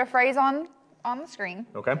 we put a phrase on the screen.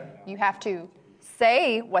 Okay. You have to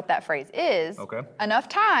say what that phrase is enough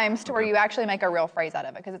times to where you actually make a real phrase out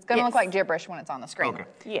of it, because it's going to look like gibberish when it's on the screen. Okay.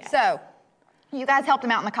 Yeah. So you guys helped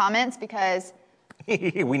them out in the comments because We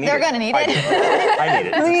need they're it. going to need it. I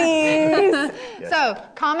need it. So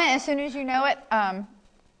comment as soon as you know it. To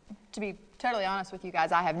be totally honest with you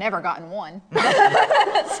guys, I have never gotten one. So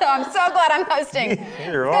I'm so glad I'm hosting.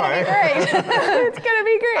 Neither It's am going to I. be great. It's going to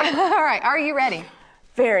be great. All right, are you ready?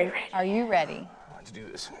 Very ready. Are you ready? Let's do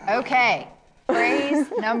this. Okay, phrase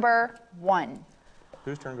number 1.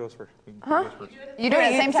 Whose turn goes first? You do it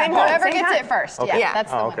at the same time. Same time, Whoever same gets time. it first. Okay. Yeah,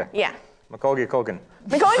 that's the Oh, winner. okay. Yeah. Macaulay Culkin.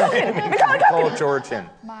 Macaulay Culkin. Macaulay Nicole Culkin. Jordan.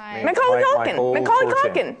 Macaulay Culkin. Macaulay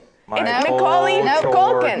Culkin. It's Macaulay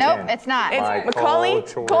Culkin. Nope, it's not. It's Macaulay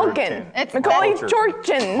Culkin. It's Macaulay Culture.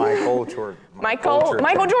 Jordan. Michael Jordan.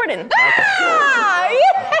 Michael Jordan. Ah,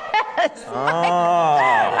 yes!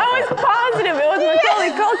 Ah. I was positive it was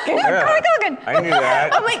Macaulay Culkin. Yeah. Macaulay Culkin. I knew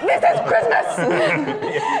that. I'm like, this is Christmas.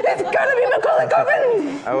 It's gonna be Macaulay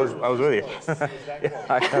Culkin. I was with you. Yeah,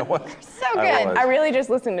 I was. So I good. was. I really just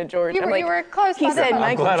listened to George. You I'm were- like, you were close He by the said phone. I'm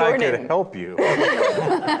Michael glad I Jordan. could help you.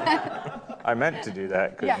 I meant to do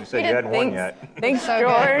that because Yeah, you said you you did. hadn't won Thanks. yet. Thanks, So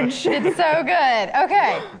George. good. It's so good.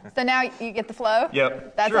 Okay, so now you get the flow?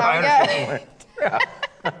 Yep. That's Sure, how I we understand. go. Yeah.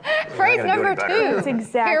 Phrase We're not gonna number do any better. 2. That's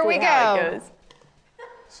exactly Here we how go. it goes.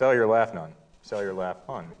 Sell your laugh none. Sell your laugh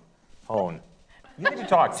on. Hone. You need to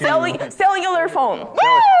talk to. Cellular phone.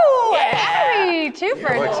 Woo! Yeah. Abby, 2 for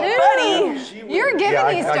 2. Buddy. You're giving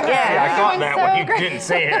Yeah, these to her. I You're got doing that so when you great. didn't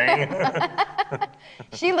say anything.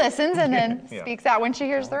 She listens and then Yeah. speaks out when she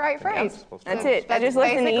hears the right phrase. That's it. I That's just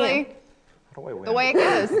listened to you. basically the way it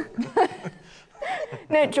goes.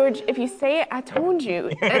 No, George, if you say it, I told you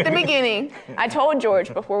at the beginning. I told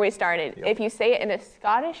George before we started, if you say it in a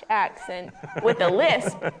Scottish accent with a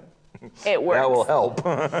lisp, it works. That will help.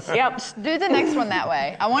 Yep. Do the next one that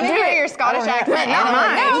way. I want to Do hear it. your Scottish accent. No, Not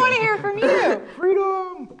mine. I want to hear from you.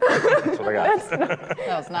 Freedom. That's what I got.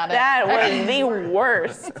 That was not it. That Okay. was the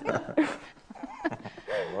worst. I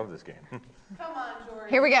love this game.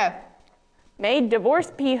 Here we go. May divorce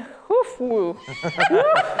be hoof woo.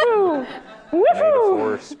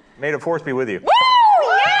 Woof May the force be with you. Woo!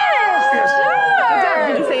 Yes!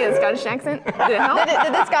 Did you say it in a Scottish accent? Did it help?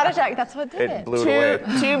 Did the Scottish accent? That's what did It it. blew it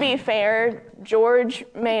away. To be fair, George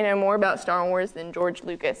may know more about Star Wars than George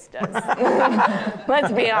Lucas does.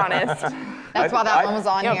 Let's be honest. That's why that one was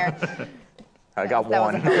on here. I got That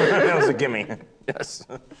was one. That was a gimme. Yes.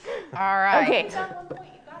 All right. Okay, May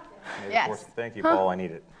the Yes. force- Thank you, Paul. I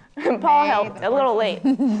need it. Paul helped a little late.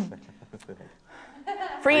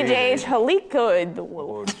 Free Jage Halikud.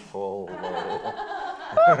 Woods full. Do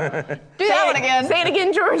that one again. Say it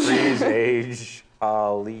again, George. Freeze age.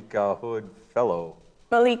 Alika Hood Fellow.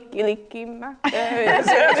 Maliki That's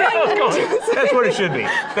what it should be.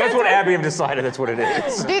 That's what Abby have decided. That's what it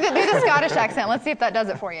is. Do the Scottish accent. Let's see if that does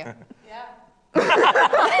it for you.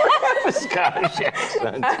 Scottish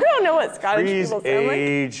accent. I don't know what Scottish Freeze people sound like.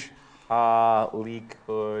 age. Leak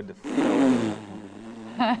hood.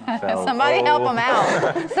 Somebody help him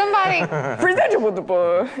out. Somebody.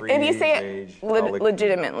 If you say Freeze it age.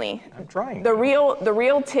 legitimately. I'm trying. The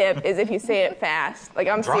real tip is if you say it fast. Like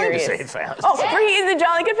I'm trying to serious. say it fast. Oh, free is a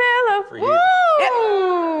jolly good fellow. Freeze.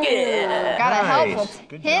 Woo! Yeah. Got a Nice. helpful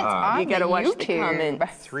Good hint job. on You gotta watch the YouTube.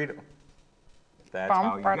 comments. 3 to. That's Bum,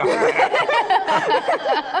 how you bum, got it.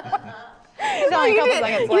 It's only a couple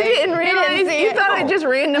seconds You late. didn't realize. see You it. thought it just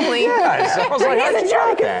randomly. Yes, I was like, Free how'd is a you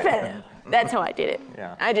jolly get good that? fellow. That's how I did it.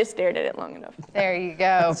 Yeah. I just stared at it long enough. There you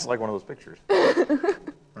go. It's like one of those pictures. All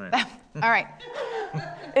right.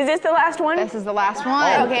 Is this the last one? This is the last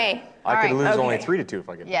one. Okay. I All could right, lose only okay. 3 to 2 if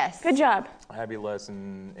I get. Yes. Good job. Abby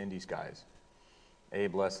lesson in disguise.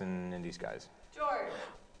 Abe lesson in disguise.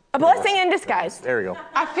 A blessing in disguise. There we go.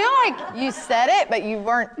 I feel like you said it, but you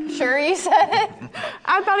weren't sure you said it.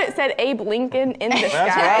 I thought it said Abe Lincoln in disguise.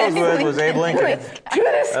 That's what I was with. Was Abe Lincoln. To the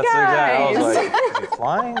That's exactly. I was skies. like, is he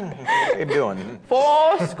flying? What's Abe doing?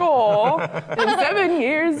 70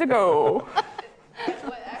 years ago.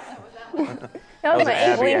 That was an my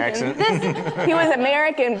Abe Abby Lincoln. accent. He was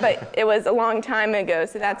American, but it was a long time ago,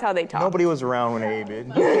 so that's how they talk. Nobody was around when Abe did.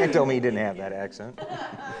 You can't tell me he didn't have that accent.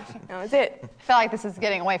 That was it. I feel like this is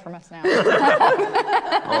getting away from us now.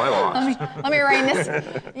 Oh, I lost. Let me rein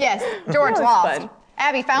this. Yes, George lost. fun.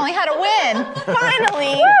 Abby finally had a win.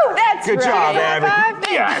 Finally! That's Good job, right. Abby.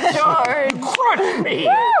 Yes. George. Crush me.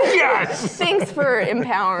 Yes. Thanks for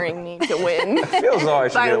empowering me to win. Feels though I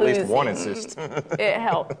should By get at least losing. one assist. It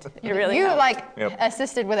helped. It really You helped. Yep.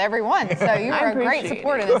 assisted with every one, so you I were a great appreciate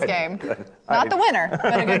support it. in this game. Not the winner,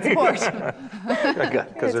 but a good support.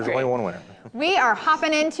 Because there's only one winner. We are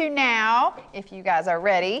hopping into now, if you guys are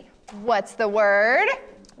ready, What's the Word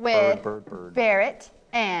with Bird. Barrett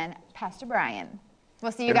and Pastor Brian.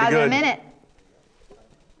 We'll see you It'll be guys in a good. minute.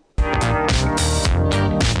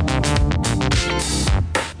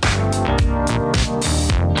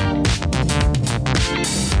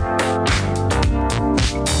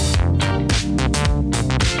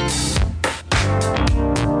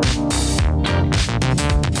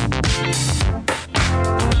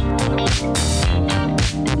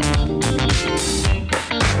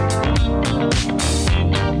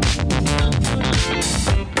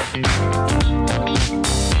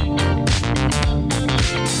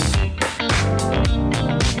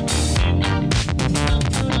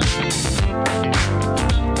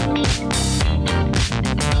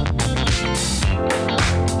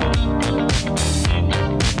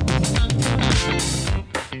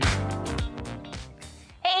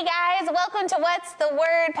 Hey guys, welcome to What's the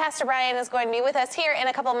Word. Pastor Brian is going to be with us here in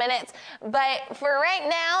a couple minutes, but for right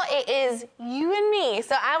now, it is you and me.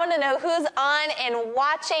 So I want to know who's on and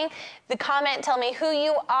watching. The comment, tell me who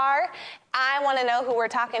you are. I want to know who we're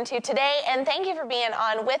talking to today, and thank you for being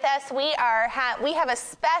on with us. We have a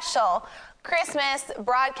special Christmas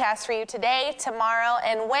broadcast for you today, tomorrow,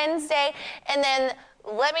 and Wednesday, and then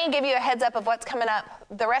let me give you a heads up of what's coming up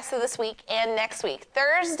the rest of this week and next week.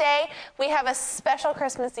 Thursday, we have a special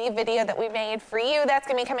Christmas Eve video that we made for you. That's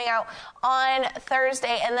going to be coming out on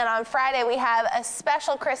Thursday. And then on Friday, we have a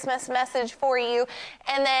special Christmas message for you.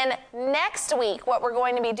 And then next week, what we're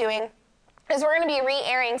going to be doing is we're going to be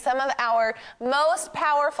re-airing some of our most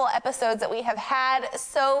powerful episodes that we have had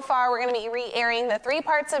so far. We're going to be re-airing the 3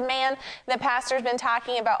 parts of man that Pastor's been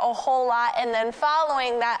talking about a whole lot, and then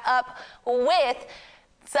following that up with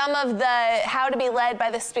some of the How to Be Led by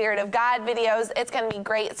the Spirit of God videos. It's going to be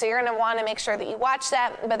great, so you're going to want to make sure that you watch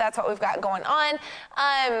that, but that's what we've got going on.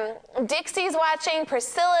 Dixie's watching,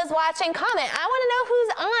 Priscilla's watching. Comment. I want to know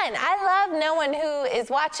who's on. I love knowing who is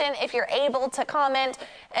watching if you're able to comment,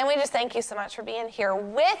 and we just thank you so much for being here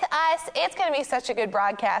with us. It's going to be such a good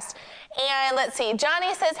broadcast. And let's see,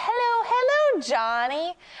 Johnny says, hello,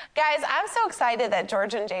 Johnny. Guys, I'm so excited that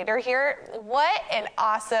George and Jade are here. What an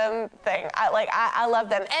awesome thing. I love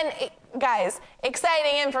them. And guys,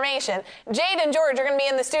 exciting information. Jade and George are going to be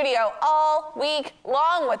in the studio all week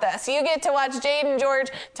long with us. You get to watch Jade and George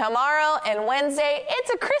tomorrow and Wednesday.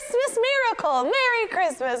 It's a Christmas miracle. Merry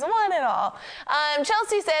Christmas, one and all.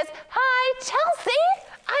 Chelsea says, hi, Chelsea.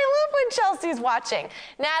 I love when Chelsea's watching.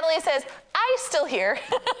 Natalie says, I still hear.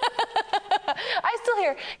 I still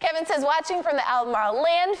hear. Kevin says, watching from the Albemarle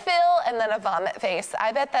landfill, and then a vomit face.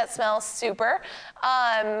 I bet that smells super.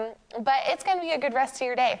 But it's going to be a good rest of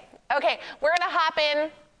your day. Okay, we're going to hop in.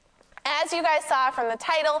 As you guys saw from the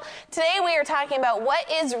title, today we are talking about what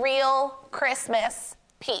is real Christmas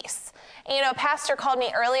peace. And, you know, Pastor called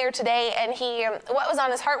me earlier today, and what was on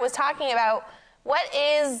his heart was talking about what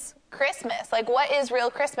is Christmas? Like, what is real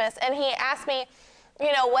Christmas? And he asked me,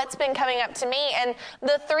 you know, what's been coming up to me. And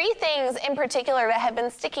the 3 things in particular that have been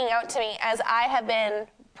sticking out to me as I have been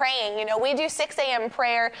praying. You know, we do 6 a.m.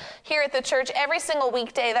 prayer here at the church every single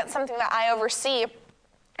weekday. That's something that I oversee.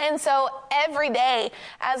 And so every day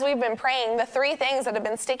as we've been praying, the 3 things that have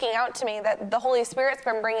been sticking out to me that the Holy Spirit's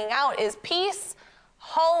been bringing out is peace,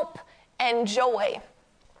 hope, and joy.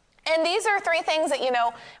 And these are 3 things that, you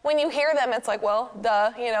know, when you hear them, it's like, well,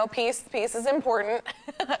 duh, you know, peace is important.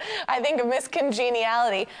 I think of Miss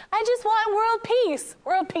Congeniality. I just want world peace.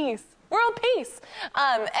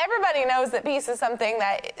 Everybody knows that peace is something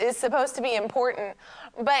that is supposed to be important.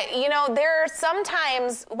 But, you know, there are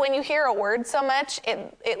sometimes when you hear a word so much,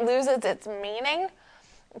 it loses its meaning.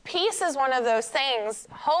 Peace is one of those things.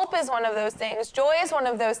 Hope is one of those things. Joy is one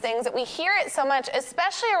of those things that we hear it so much,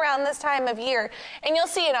 especially around this time of year. And you'll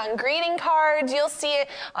see it on greeting cards. You'll see it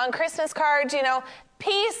on Christmas cards, you know,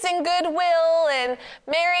 peace and goodwill and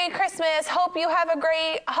Merry Christmas. Hope you have a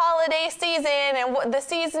great holiday season and the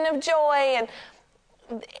season of joy. And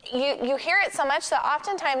you hear it so much that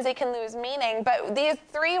oftentimes they can lose meaning, but these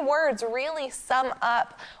 3 words really sum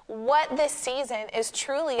up what this season is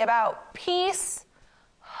truly about: peace,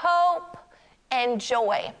 hope, and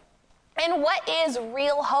joy. And what is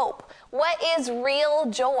real hope? What is real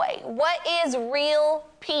joy? What is real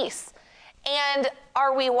peace? And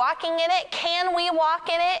are we walking in it? Can we walk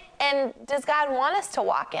in it? And does God want us to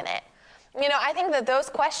walk in it? I think that those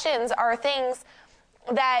questions are things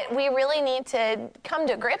that we really need to come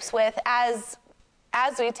to grips with as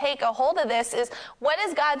we take a hold of this. Is what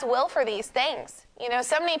is God's will for these things?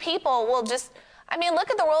 So many people will just, look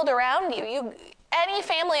at the world around you. Any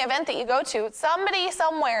family event that you go to, somebody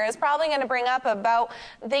somewhere is probably going to bring up about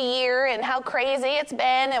the year and how crazy it's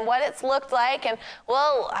been and what it's looked like. And,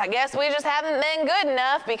 well, I guess we just haven't been good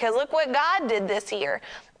enough because look what God did this year.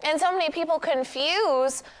 And so many people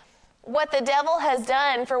confuse what the devil has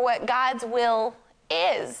done for what God's will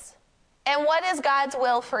is. And what is God's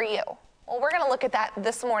will for you? Well, we're going to look at that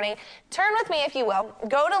this morning. Turn with me, if you will.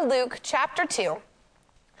 Go to Luke chapter 2.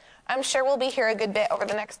 I'm sure we'll be here a good bit over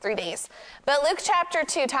the next 3 days. But Luke chapter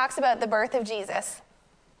 2 talks about the birth of Jesus.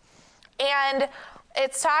 And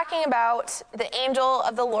it's talking about the angel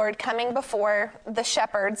of the Lord coming before the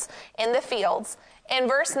shepherds in the fields. In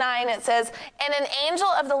verse 9 it says, "And an angel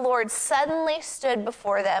of the Lord suddenly stood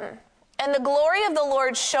before them, and the glory of the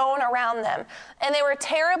Lord shone around them, and they were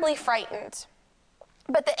terribly frightened.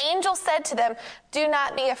 But the angel said to them, 'Do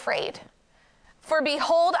not be afraid. For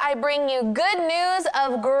behold, I bring you good news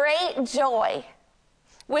of great joy,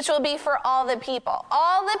 which will be for all the people.'"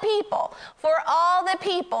 All the people. For all the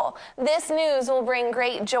people, this news will bring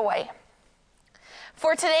great joy.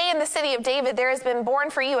 "For today in the city of David there has been born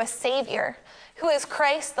for you a Savior, who is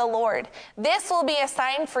Christ the Lord. This will be a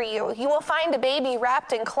sign for you. You will find a baby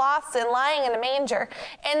wrapped in cloths and lying in a manger."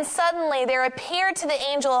 And suddenly there appeared to the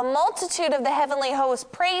angel a multitude of the heavenly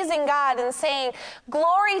host, praising God and saying,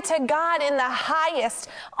 "Glory to God in the highest,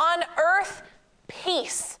 on earth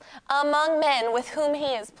peace among men with whom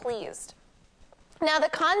he is pleased." Now, the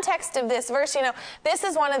context of this verse, this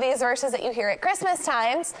is one of these verses that you hear at Christmas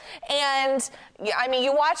times. And,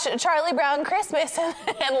 you watch Charlie Brown Christmas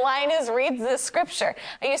and Linus reads this scripture.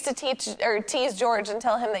 I used to tease George and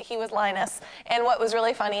tell him that he was Linus. And what was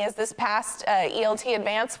really funny is this past ELT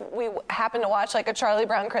Advance, we happened to watch a Charlie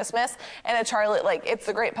Brown Christmas and a Charlie, it's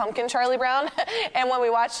the Great Pumpkin Charlie Brown. And when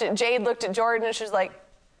we watched it, Jade looked at Jordan and she was like,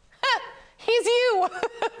 "He's you.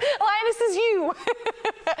 Linus is you."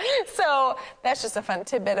 So that's just a fun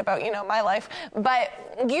tidbit about, my life. But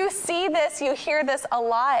you see this, you hear this a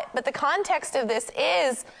lot. But the context of this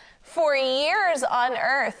is, for years on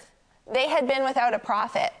earth, they had been without a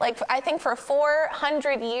prophet. I think for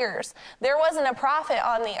 400 years, there wasn't a prophet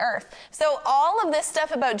on the earth. So all of this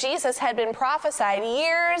stuff about Jesus had been prophesied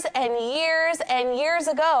years and years and years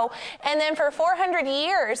ago. And then for 400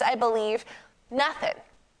 years, I believe, nothing.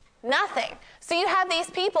 So you have these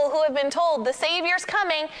people who have been told the Savior's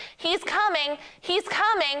coming, he's coming, he's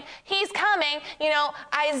coming, he's coming.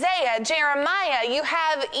 Isaiah, Jeremiah, you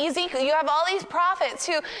have Ezekiel, you have all these prophets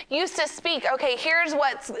who used to speak, okay, here's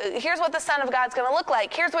what the Son of God's going to look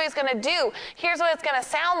like. Here's what he's going to do. Here's what it's going to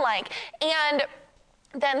sound like. And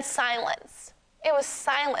then silence. It was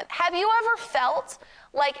silent. Have you ever felt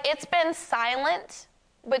like it's been silent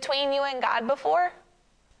between you and God before?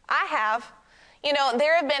 I have.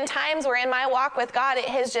 There have been times where in my walk with God, it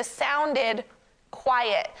has just sounded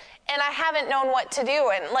quiet and I haven't known what to do.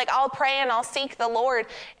 And I'll pray and I'll seek the Lord.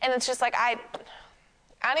 And it's just I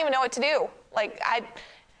don't even know what to do.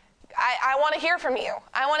 I want to hear from you.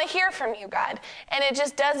 I want to hear from you, God. And it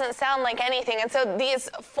just doesn't sound like anything. And so these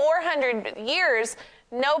 400 years,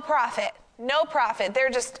 no prophet. They're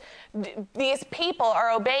just, these people are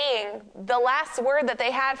obeying the last word that they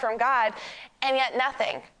had from God, and yet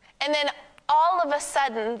nothing. And then all of a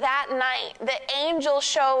sudden, that night, the angel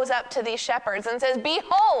shows up to these shepherds and says,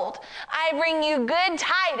 "Behold, I bring you good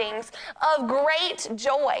tidings of great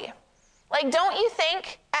joy." Don't you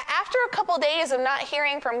think, after a couple days of not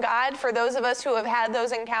hearing from God, for those of us who have had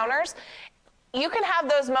those encounters, you can have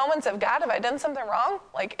those moments of, "God, have I done something wrong?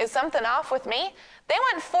 Is something off with me?" They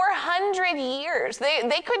went 400 years.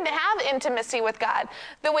 They couldn't have intimacy with God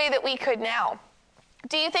the way that we could now.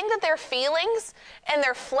 Do you think that their feelings and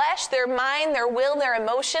their flesh, their mind, their will, their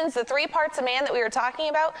emotions, the 3 parts of man that we were talking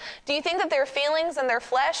about, do you think that their feelings and their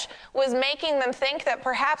flesh was making them think that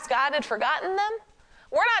perhaps God had forgotten them?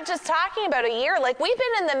 We're not just talking about a year. We've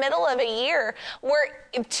been in the middle of a year where,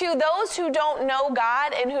 to those who don't know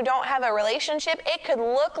God and who don't have a relationship, it could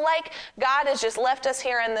look like God has just left us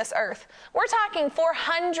here on this earth. We're talking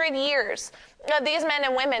 400 years of these men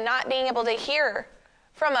and women not being able to hear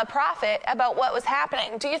from a prophet about what was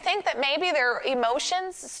happening. Do you think that maybe their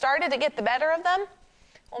emotions started to get the better of them?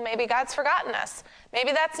 Well, maybe God's forgotten us.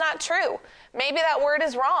 Maybe that's not true. Maybe that word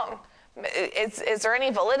is wrong. Is there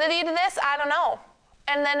any validity to this? I don't know.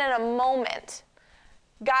 And then in a moment,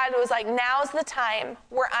 God was like, now's the time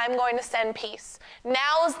where I'm going to send peace.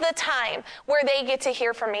 Now's the time where they get to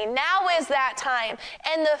hear from me. Now is that time.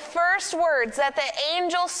 And the first words that the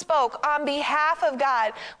angel spoke on behalf of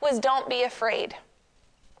God was, don't be afraid.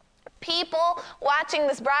 People watching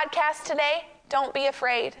this broadcast today, don't be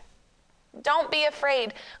afraid. Don't be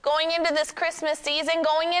afraid. Going into this Christmas season,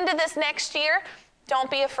 going into this next year, don't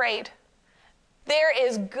be afraid. There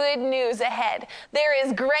is good news ahead. There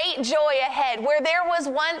is great joy ahead. Where there was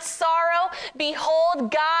once sorrow,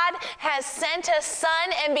 behold, God has sent a son,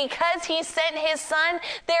 and because he sent his son,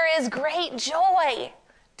 there is great joy.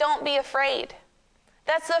 Don't be afraid.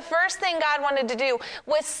 That's the first thing God wanted to do,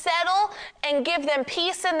 was settle and give them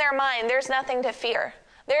peace in their mind. There's nothing to fear.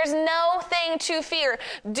 There's no thing to fear.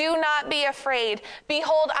 Do not be afraid.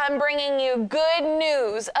 Behold, I'm bringing you good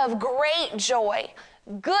news of great joy.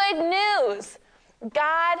 Good news.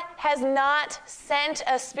 God has not sent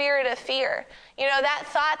a spirit of fear. You know, that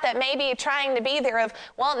thought that maybe trying to be there of,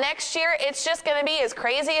 well, next year it's just going to be as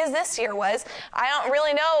crazy as this year was. I don't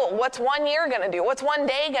really know what's one year going to do. What's one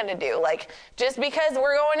day going to do? Like, just because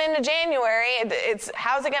we're going into January, it's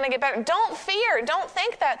how's it going to get better? Don't fear. Don't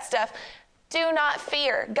think that stuff. Do not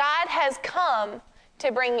fear. God has come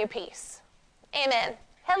to bring you peace. Amen.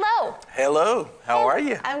 Hello. Hello. How are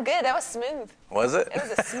you? I'm good. That was smooth. Was it? It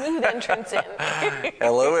was a smooth entrance in.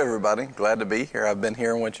 Hello, everybody. Glad to be here. I've been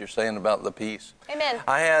hearing what you're saying about the peace. Amen.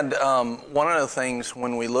 I had one of the things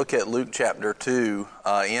when we look at Luke chapter 2,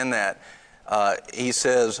 in that, he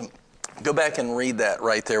says, go back and read that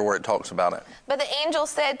right there where it talks about it. But the angel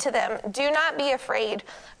said to them, do not be afraid,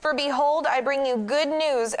 for behold, I bring you good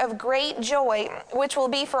news of great joy, which will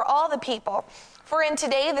be for all the people. For in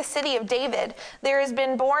today the city of David, there has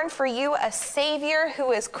been born for you a Savior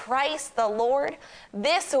who is Christ the Lord.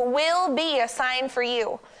 This will be a sign for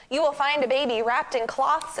you. You will find a baby wrapped in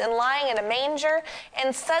cloths and lying in a manger.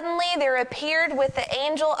 And suddenly there appeared with the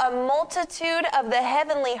angel a multitude of the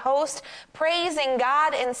heavenly host, praising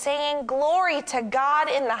God and saying, glory to God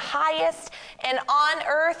in the highest, and on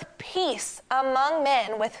earth peace among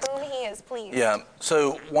men with whom he is pleased. Yeah,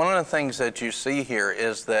 so one of the things that you see here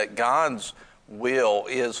is that God's will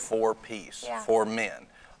is for peace, for men.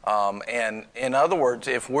 And in other words,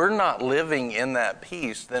 if we're not living in that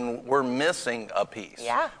peace, then we're missing a piece.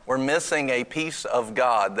 Yeah. We're missing a piece of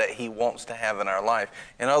God that he wants to have in our life.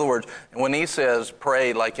 In other words, when he says,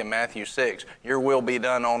 pray like in Matthew 6, your will be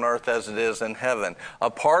done on earth as it is in heaven. A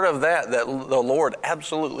part of that the Lord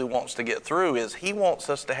absolutely wants to get through is he wants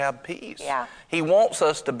us to have peace. Yeah. He wants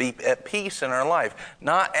us to be at peace in our life,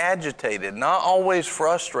 not agitated, not always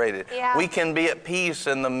frustrated. Yeah. We can be at peace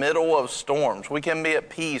in the middle of storms. We can be at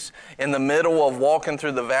peace in the middle of walking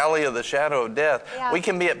through the valley of the shadow of death. Yeah. We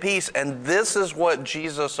can be at peace, and this is what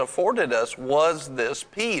Jesus afforded us, was this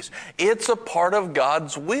peace. It's a part of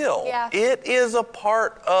God's will. Yeah. It is a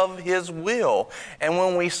part of his will. And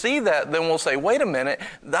when we see that, then we'll say, wait a minute,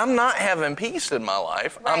 I'm not having peace in my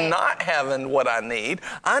life. Right. I'm not having what I need.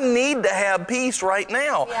 I need to have peace right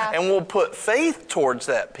now. Yeah. And we'll put faith towards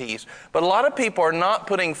that peace. But a lot of people are not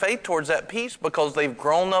putting faith towards that peace because they've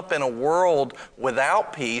grown up in a world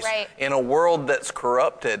without peace, right, in a world that's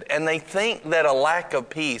corrupted, and they think that a lack of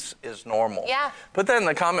peace is normal. Yeah. Put that in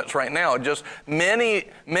the comments right now. Just many,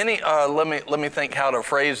 let me think how to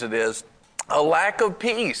phrase it is, a lack of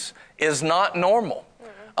peace is not normal.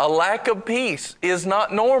 A lack of peace is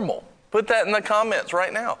not normal. Put that in the comments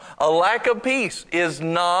right now. A lack of peace is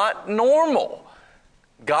not normal.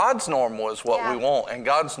 God's normal is what we want, and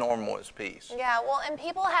God's normal is peace. Yeah, well, and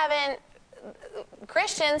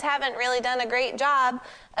Christians haven't really done a great job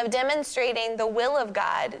of demonstrating the will of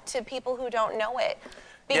God to people who don't know it.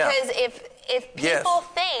 Because if people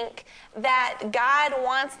think that God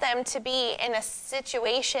wants them to be in a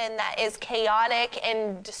situation that is chaotic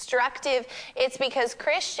and destructive, it's because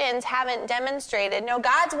Christians haven't demonstrated, no,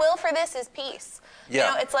 God's will for this is peace. Yeah.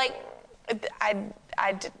 You know, it's like,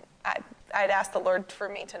 I'd asked the Lord for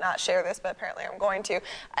me to not share this, but apparently I'm going to.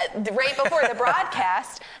 Right before the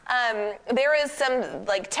broadcast, there was some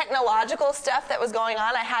like technological stuff that was going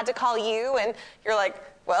on. I had to call you, and you're like,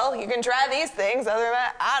 well, you can try these things. Other than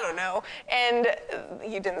that, I don't know. And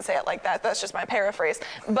you didn't say it like that. That's just my paraphrase.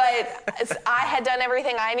 But I had done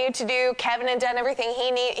everything I knew to do. Kevin had done everything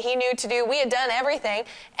he knew to do. We had done everything,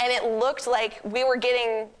 and it looked like we were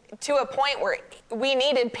getting to a point where we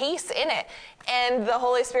needed peace in it. And the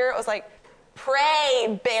Holy Spirit was like,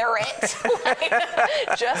 pray, Barrett. Like,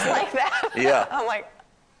 just like that. Yeah. I'm like,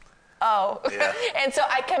 oh. Yeah. And so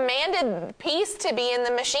I commanded peace to be in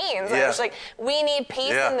the machines. I Yeah. was like, we need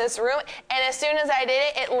peace Yeah. in this room. And as soon as I did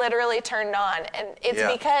it, it literally turned on. And it's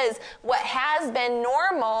Yeah. because what has been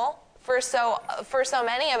normal for so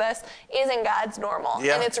many of us isn't God's normal.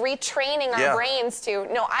 Yeah. And it's retraining our Yeah. brains to,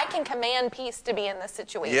 no, I can command peace to be in this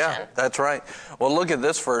situation. Yeah, that's right. Well, look at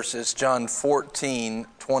this verse. It's John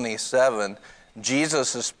 14:27.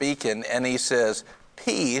 Jesus is speaking, and he says,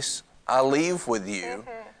 peace I leave with you,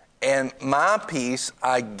 and my peace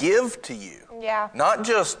I give to you. Yeah. Not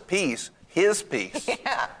just peace, his peace.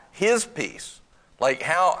 Yeah. His peace. Like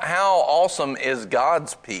how awesome is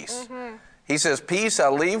God's peace? He says, peace I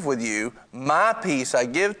leave with you, my peace I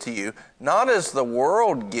give to you. Not as the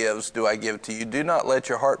world gives do I give to you. Do not let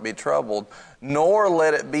your heart be troubled, nor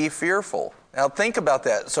let it be fearful. Now think about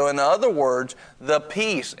that. So in other words, the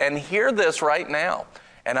peace, and hear this right now.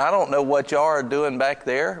 And I don't know what y'all are doing back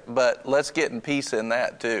there, but let's get in peace in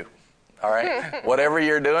that too. All right? Whatever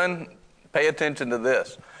you're doing, pay attention to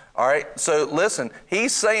this. All right? So listen,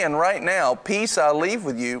 he's saying right now, peace I leave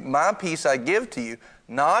with you, my peace I give to you.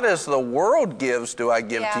 Not as the world gives do I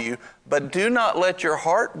give to you, but do not let your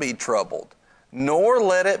heart be troubled, nor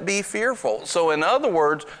let it be fearful. So in other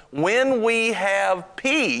words, when we have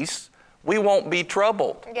peace, we won't be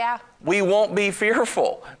troubled. Yeah. We won't be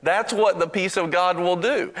fearful. That's what the peace of God will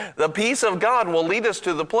do. The peace of God will lead us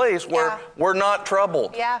to the place where we're not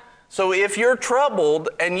troubled. Yeah. So if you're troubled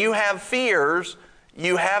and you have fears,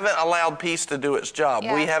 you haven't allowed peace to do its job.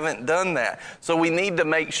 Yeah. We haven't done that. So we need to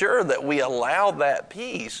make sure that we allow that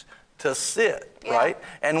peace to sit, right?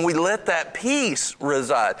 And we let that peace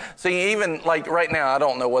reside. See, even like right now, I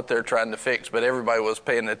don't know what they're trying to fix, but everybody was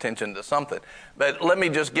paying attention to something. But let me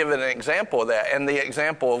just give it an example of that, and the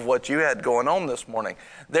example of what you had going on this morning.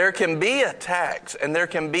 There can be attacks, and there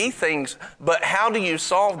can be things, but how do you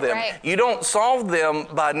solve them? Right. You don't solve them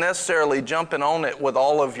by necessarily jumping on it with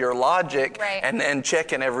all of your logic and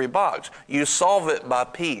checking every box. You solve it by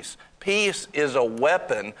peace. Peace is a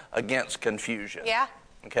weapon against confusion. Yeah.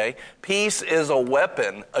 Okay? Peace is a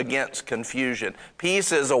weapon against confusion.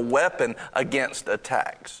 Peace is a weapon against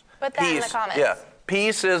attacks. Put that in the comments. Yeah.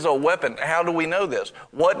 Peace is a weapon. How do we know this?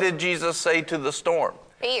 What did Jesus say to the storm?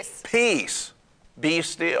 Peace. Peace. Be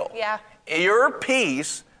still. Yeah. Your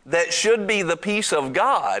peace that should be the peace of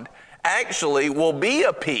God actually will be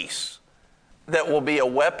a peace that will be a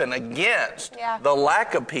weapon against the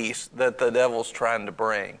lack of peace that the devil's trying to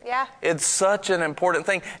bring. Yeah. It's such an important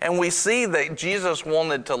thing. And we see that Jesus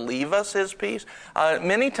wanted to leave us his peace.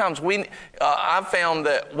 Many times I've found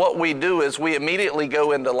that what we do is we immediately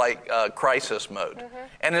go into crisis mode.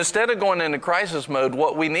 And instead of going into crisis mode,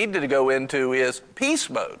 what we need to go into is peace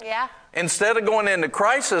mode. Yeah. Instead of going into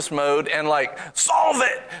crisis mode and solve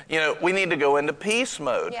it, we need to go into peace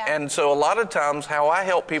mode. Yeah. And so a lot of times how I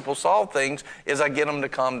help people solve things is I get them to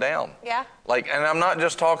calm down. Yeah. And I'm not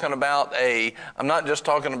just talking about a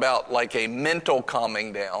mental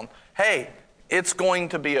calming down. Hey, it's going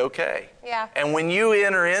to be okay. Yeah. And when you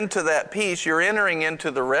enter into that peace, you're entering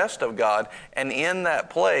into the rest of God, and in that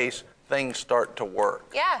place, things start to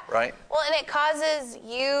work. Yeah. Right? Well, and it causes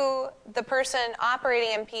you, the person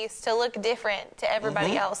operating in peace, to look different to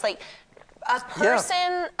everybody else. Like a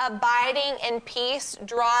person abiding in peace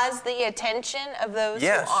draws the attention of those who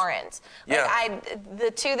aren't.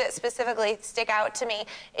 The two that specifically stick out to me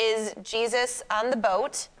is Jesus on the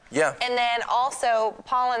boat. Yeah. And then also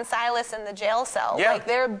Paul and Silas in the jail cell. Yeah.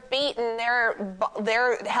 They're beaten,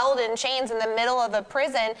 they're held in chains in the middle of a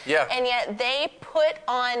prison. Yeah. And yet they put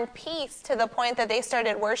on peace to the point that they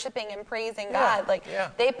started worshiping and praising God.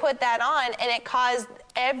 They put that on, and it caused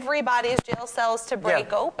everybody's jail cells to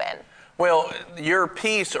break open. Well, your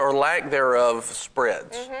peace or lack thereof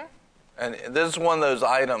spreads. And this is one of those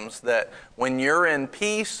items that when you're in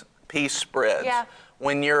peace, peace spreads. Yeah.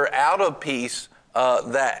 When you're out of peace,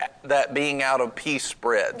 that being out of peace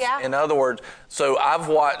spreads. Yeah. In other words, so I've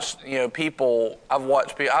watched people.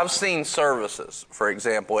 I've seen services, for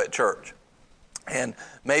example, at church, and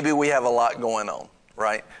maybe we have a lot going on,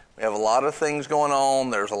 right? We have a lot of things going on.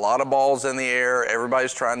 There's a lot of balls in the air.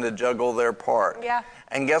 Everybody's trying to juggle their part. Yeah.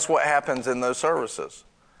 And guess what happens in those services?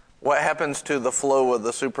 What happens to the flow of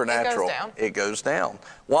the supernatural? It goes down.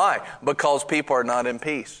 Why? Because people are not in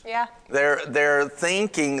peace. Yeah. They're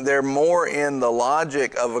thinking, they're more in the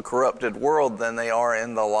logic of a corrupted world than they are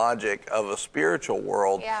in the logic of a spiritual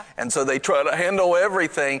world. Yeah. And so they try to handle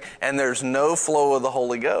everything, and there's no flow of the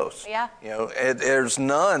Holy Ghost. Yeah. There's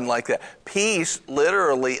none like that. Peace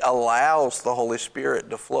literally allows the Holy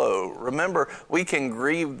Spirit to flow. Remember, we can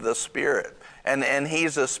grieve the Spirit. And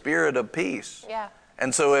he's a spirit of peace. Yeah.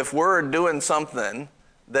 And so if we're doing something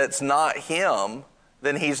that's not him,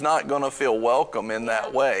 then he's not going to feel welcome in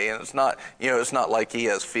that way. And it's not, it's not like he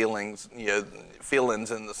has feelings, feelings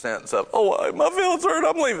in the sense of, oh, my feelings hurt,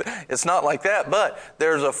 I'm leaving. It's not like that, but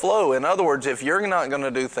there's a flow. In other words, if you're not going to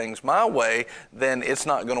do things my way, then it's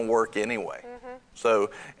not going to work anyway. So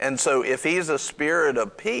if he's a spirit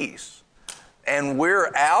of peace and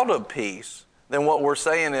we're out of peace, then what we're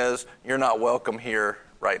saying is you're not welcome here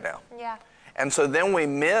right now. Yeah. And so then we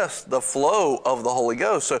miss the flow of the Holy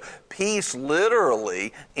Ghost. So peace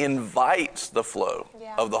literally invites the flow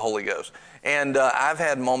of the Holy Ghost. And I've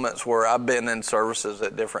had moments where I've been in services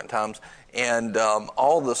at different times, and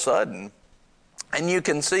all of a sudden, and you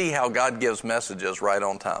can see how God gives messages right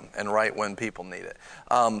on time and right when people need it.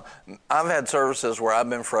 I've had services where I've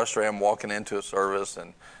been frustrated. I'm walking into a service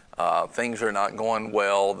and things are not going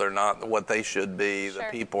well. They're not what they should be. Sure. The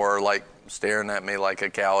people are like staring at me like a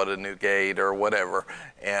cow at a new gate or whatever,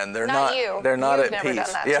 and they're not they're not You've at never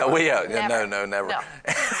peace. Done that Yeah, we have. Never. No. No.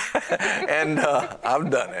 And I've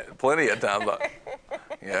done it plenty of times.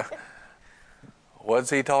 Yeah.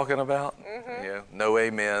 What's he talking about? Yeah, no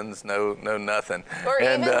amens, no nothing. Or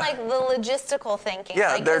and, even like the logistical thinking.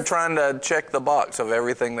 Yeah, like they're trying to check the box of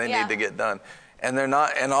everything they need to get done. And they're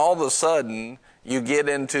not, and all of a sudden you get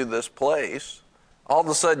into this place,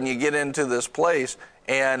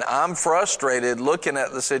 and I'm frustrated looking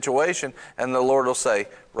at the situation, and the Lord will say,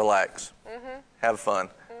 relax, have fun.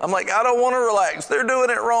 I'm like, I don't want to relax. They're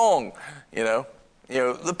doing it wrong,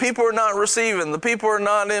 the people are not receiving. The people are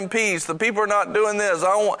not in peace. The people are not doing this.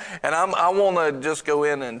 I want to just go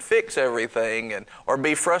in and fix everything, or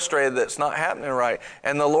be frustrated that it's not happening right.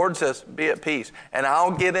 And the Lord says, "Be at peace." And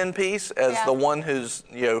I'll get in peace as the one who's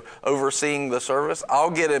overseeing the service. I'll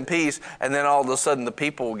get in peace, and then all of a sudden the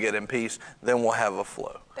people will get in peace. Then we'll have a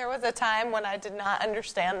flow. There was a time when I did not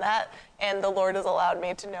understand that, and the Lord has allowed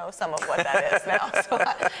me to know some of what that is now.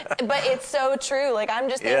 But it's so true. Like, I'm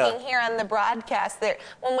just thinking here on the broadcast that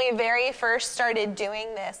when we very first started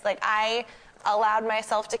doing this, like, I allowed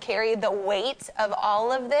myself to carry the weight of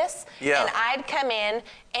all of this. Yeah. And I'd come in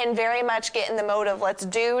and very much get in the mode of let's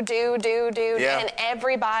do. And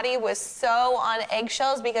everybody was so on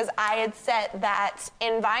eggshells because I had set that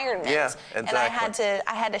environment. Yeah, exactly. And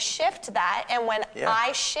I had to shift that. And when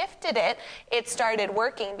I shifted it, it started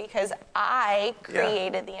working because I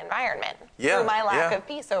created the environment through my lack of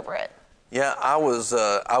peace over it. Yeah, I was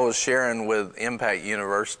sharing with Impact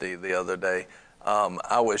University the other day.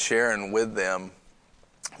 I was sharing with them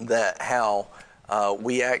that how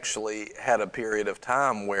we actually had a period of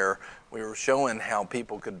time where we were showing how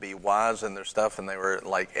people could be wise in their stuff, and they were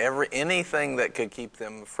like anything that could keep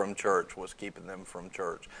them from church was keeping them from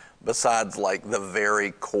church, besides like the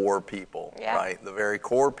very core people, right? The very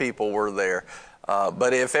core people were there.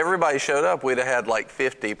 But if everybody showed up, we'd have had like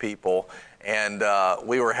 50 people, and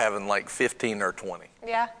we were having like 15 or 20.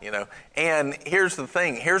 Yeah. And here's the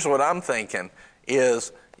thing. Here's what I'm thinking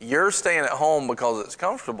is you're staying at home because it's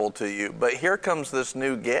comfortable to you, but here comes this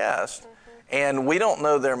new guest, and we don't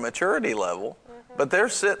know their maturity level, but they're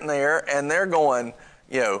sitting there and they're going,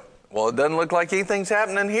 well, it doesn't look like anything's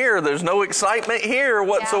happening here. There's no excitement here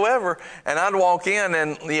whatsoever. Yeah. And I'd walk in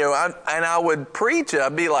and, I would preach it.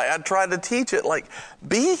 I'd try to teach it like,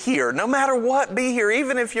 be here. No matter what, be here.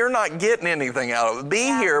 Even if you're not getting anything out of it, be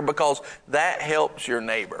here, because that helps your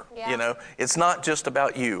neighbor. Yeah. It's not just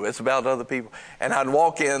about you. It's about other people. And I'd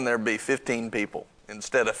walk in, there'd be 15 people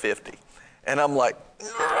instead of 50. And I'm like,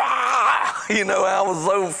 I was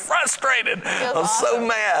so frustrated. I was so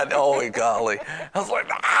mad. Oh, golly. I was like,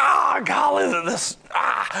 golly, this.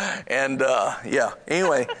 And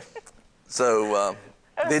anyway, so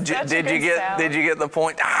did you get the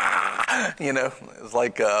point? It was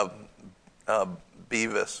like Beavis.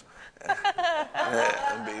 Beavis.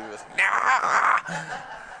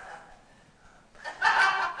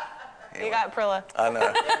 You got Prilla. I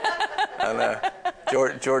know.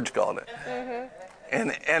 George called it.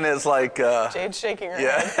 And it's like... Jade's shaking her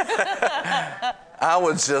head. I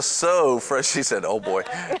was just so frustrated. She said, oh boy.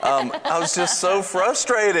 I was just so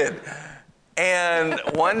frustrated. And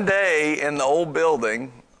one day in the old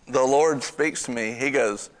building, the Lord speaks to me. He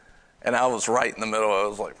goes, and I was right in the middle. I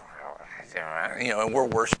was like, and we're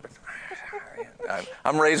worshiping.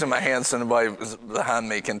 I'm raising my hands so nobody behind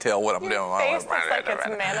me can tell what I'm doing. Your face looks like it's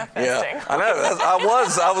manifesting. Yeah, I know.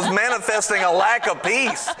 I was manifesting a lack of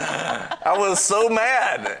peace. I was so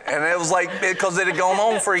mad. And it was like, because it had gone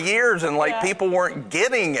on for years and people weren't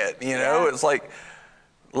getting it, It's like,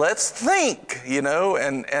 let's think,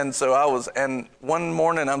 and so I was, and one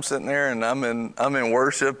morning I'm sitting there and I'm in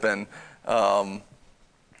worship, and all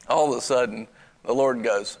of a sudden the Lord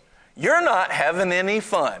goes, "You're not having any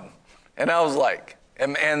fun." And I was like,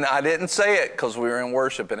 and I didn't say it because we were in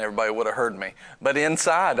worship and everybody would have heard me. But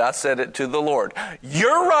inside, I said it to the Lord.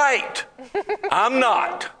 "You're right. I'm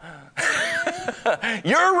not."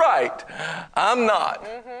 "You're right. I'm not."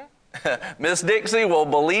 Miss Dixie will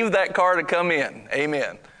believe that car to come in.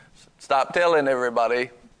 Amen. Stop telling everybody.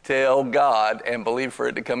 Tell God and believe for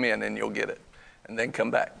it to come in and you'll get it. And then come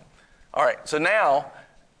back. All right. So now,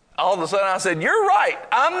 all of a sudden I said, "You're right.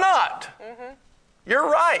 I'm not." You're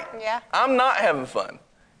right. Yeah. I'm not having fun.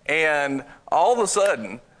 And all of a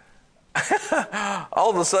sudden,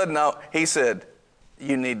 he said,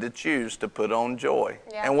 "You need to choose to put on joy."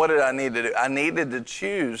 Yeah. And what did I need to do? I needed to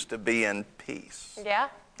choose to be in peace. Yeah.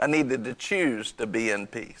 I needed to choose to be in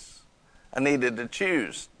peace. I needed to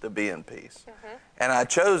choose to be in peace. And I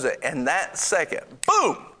chose it. And that second,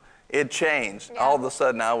 boom, it changed. Yeah. All of a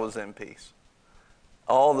sudden, I was in peace.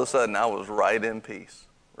 All of a sudden, I was right in peace.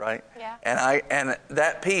 Right? Yeah. And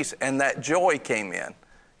that peace and that joy came in.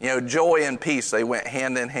 You know, joy and peace, they went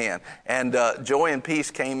hand in hand. And joy and peace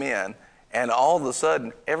came in, and all of a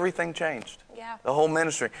sudden, everything changed. Yeah. The whole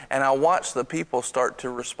ministry. And I watched the people start to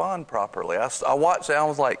respond properly. I watched it, I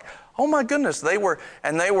was like, oh my goodness, they were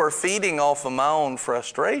feeding off of my own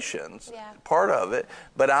frustrations, Yeah. part of it,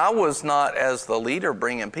 but I was not, as the leader,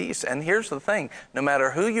 bringing peace. And here's the thing, no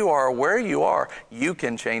matter who you are or where you are, you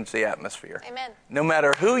can change the atmosphere. Amen. No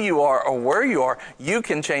matter who you are or where you are, you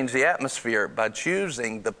can change the atmosphere by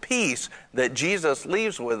choosing the peace that Jesus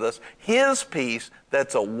leaves with us, His peace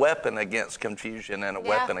that's a weapon against confusion and a Yeah.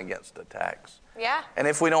 weapon against attacks. Yeah. And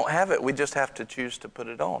if we don't have it, we just have to choose to put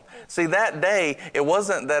it on. See, that day, it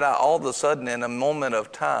wasn't that I all of a sudden in a moment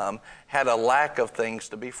of time had a lack of things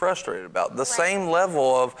to be frustrated about. The same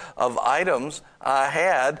level of items I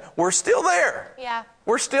had were still there. Yeah.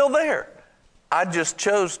 We're still there. I just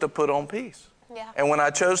chose to put on peace. Yeah. And when I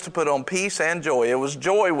chose to put on peace and joy was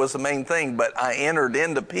the main thing, but I entered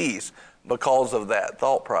into peace because of that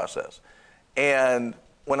thought process. And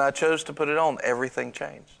when I chose to put it on, everything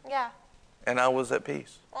changed. Yeah. And I was at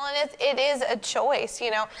peace. Well, and it is a choice, you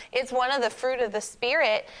know. It's one of the fruit of the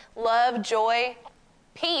Spirit, love, joy,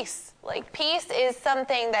 peace. Like, peace is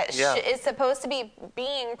something that Yeah. is supposed to be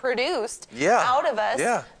being produced Yeah. out of us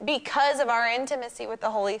Yeah. because of our intimacy with the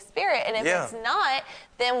Holy Spirit. And if Yeah. it's not,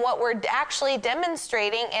 then what we're actually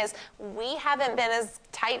demonstrating is we haven't been as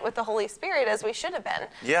tight with the Holy Spirit as we should have been.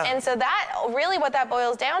 Yeah. And so that, really what that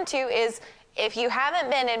boils down to is, if you haven't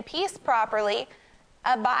been in peace properly,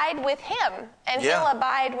 abide with Him, and Yeah. He'll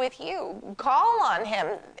abide with you. Call on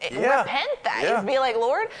Him. Yeah. Repent that. Yeah. Be like,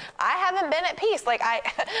 Lord, I haven't been at peace. Like,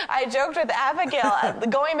 I joked with Abigail,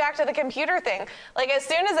 going back to the computer thing. Like, as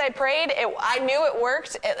soon as I prayed, I knew it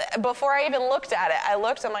worked before I even looked at it. I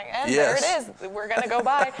looked, I'm like, there it Yes. is. We're going to go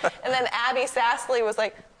by. And then Abby Sassley was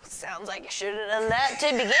like, sounds like you should have done that to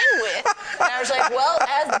begin with. And I was like, well,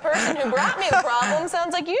 as the person who brought me the problem,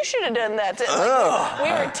 sounds like you should have done that. Like,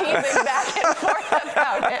 we were teasing back and forth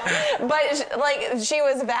about it. But, like, she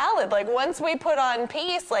was valid. Like, once we put on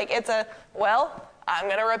peace, like, it's I'm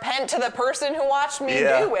going to repent to the person who watched me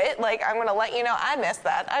do it. Like, I'm going to let you know I missed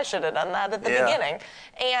that. I should have done that at the beginning.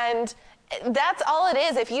 And that's all it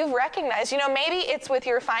is. If you've recognized, maybe it's with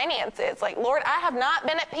your finances. Like, Lord, I have not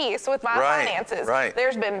been at peace with my finances. Right.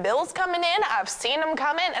 There's been bills coming in. I've seen them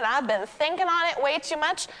come in, and I've been thinking on it way too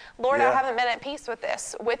much. Lord, I haven't been at peace with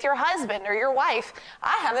this. With your husband or your wife,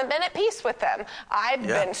 I haven't been at peace with them. I've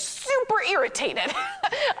been super irritated.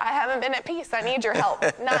 I haven't been at peace. I need your help.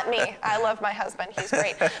 Not me. I love my husband. He's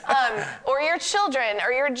great. Or your children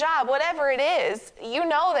or your job, whatever it is,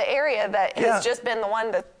 the area that has just been the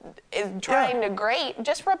one that is trying to grate.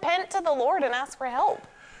 Just repent to the Lord and ask for help.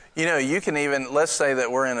 You can even, let's say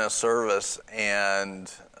that we're in a service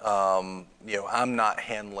and, I'm not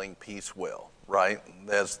handling peace well, right?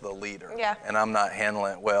 As the leader. Yeah. And I'm not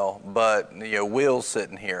handling it well, but, Will's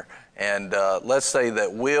sitting here. And let's say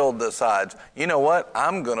that Will decides, you know what?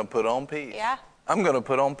 I'm going to put on peace. Yeah. I'm going to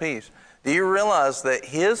put on peace. Do you realize that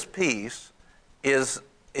his peace is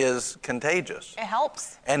contagious? It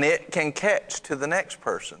helps. And it can catch to the next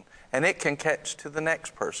person. And it can catch to the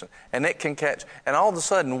next person. And it can catch. And all of a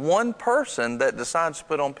sudden, one person that decides to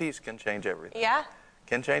put on peace can change everything. Yeah.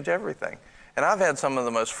 Can change everything. And I've had some of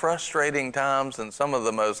the most frustrating times and some of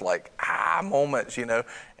the most moments,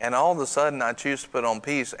 and all of a sudden I choose to put on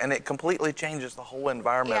peace and it completely changes the whole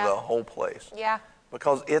environment of the whole place. Yeah.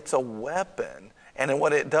 Because it's a weapon. And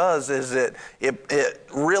what it does is it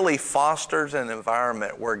really fosters an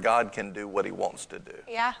environment where God can do what He wants to do.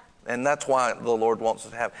 Yeah. And that's why the Lord wants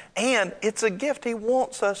us to have it. And it's a gift. He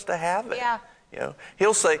wants us to have it. Yeah. You know,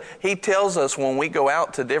 he tells us when we go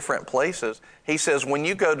out to different places, he says, when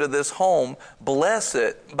you go to this home, bless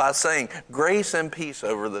it by saying grace and peace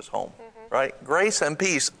over this home, right? Grace and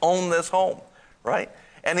peace on this home, right?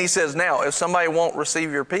 And he says, now, if somebody won't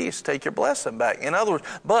receive your peace, take your blessing back. In other words,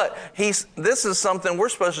 but this is something we're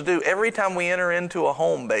supposed to do every time we enter into a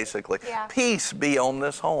home, basically. Yeah. Peace be on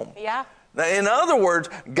this home. Yeah. Now, in other words,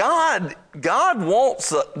 God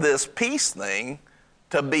wants this peace thing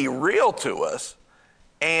to be real to us.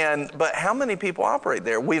 But how many people operate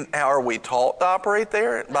there? Are we taught to operate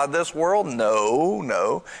there by this world?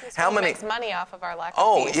 No. This How world many makes money off of our lack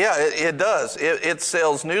of peace. yeah, it does. It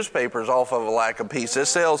sells newspapers off of a lack of peace. It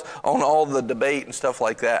sells on all the debate and stuff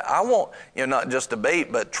like that. I want, not just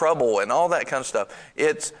debate, but trouble and all that kind of stuff.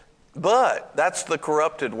 But that's the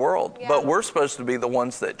corrupted world. Yeah. But we're supposed to be the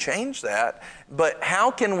ones that change that. But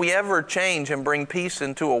how can we ever change and bring peace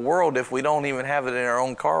into a world if we don't even have it in our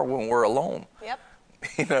own car when we're alone? Yep.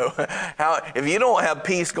 If you don't have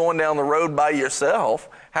peace going down the road by yourself,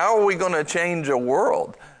 how are we going to change a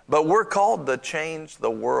world? But we're called to change the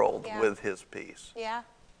world with His peace. Yeah.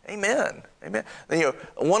 Amen.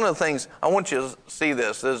 One of the things, I want you to see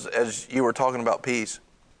this as you were talking about peace.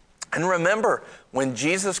 And remember, when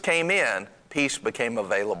Jesus came in, peace became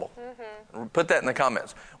available. Mm-hmm. Put that in the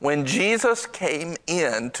comments. When Jesus came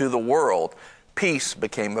into the world, peace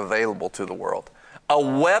became available to the world. A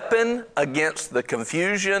weapon against the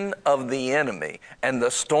confusion of the enemy and the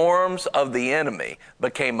storms of the enemy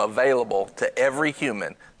became available to every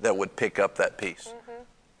human that would pick up that peace. Mm-hmm.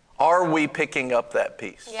 Are we picking up that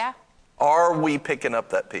peace? Yeah. Are we picking up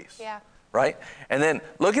that peace? Yeah. Right? And then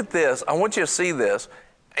look at this. I want you to see this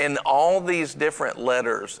in all these different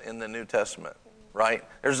letters in the New Testament. Right?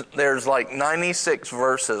 There's like 96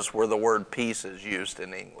 verses where the word peace is used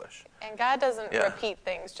in English. And God doesn't repeat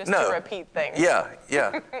things just to repeat things.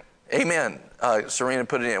 Yeah. Amen. Serena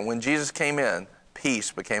put it in. When Jesus came in,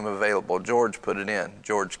 peace became available. George put it in.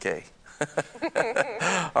 George K.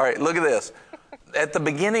 All right, look at this. At the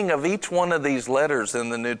beginning of each one of these letters in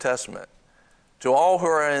the New Testament, to all who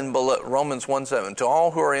are in Romans 1:7, to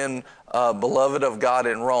all who are in beloved of God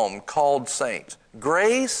in Rome, called saints,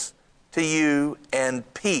 grace to you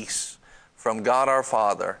and peace from God our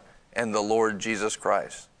Father and the Lord Jesus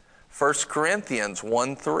Christ. 1 Corinthians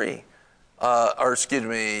 1:3.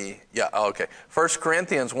 1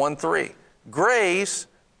 Corinthians 1:3. Grace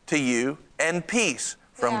to you and peace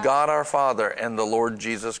from God our Father and the Lord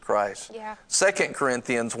Jesus Christ. Yeah. 2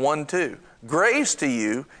 Corinthians 1:2. Grace to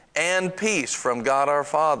you and peace from God our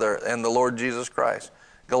Father and the Lord Jesus Christ.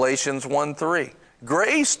 Galatians 1:3.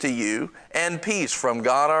 Grace to you and peace from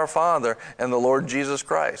God our Father and the Lord Jesus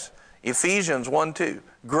Christ. Ephesians 1:2.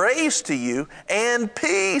 Grace to you and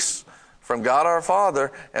peace from God our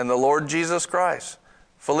Father and the Lord Jesus Christ.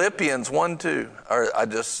 Philippians 1:2.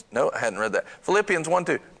 I hadn't read that. Philippians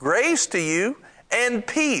 1:2. Grace to you and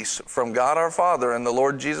peace from God our Father and the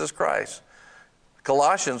Lord Jesus Christ.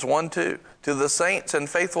 Colossians 1:2. To the saints and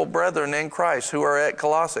faithful brethren in Christ who are at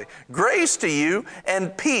Colossae. Grace to you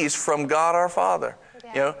and peace from God our Father.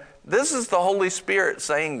 Yeah. This is the Holy Spirit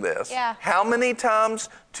saying this. Yeah. How many times?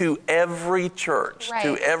 To every church,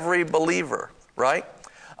 to every believer, right?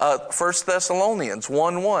 1 Thessalonians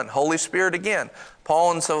 1:1, Holy Spirit again.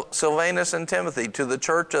 Paul and Silvanus and Timothy to the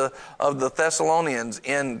church of the Thessalonians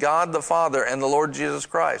in God the Father and the Lord Jesus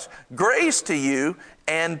Christ. Grace to you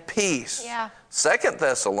and peace. Yeah. 2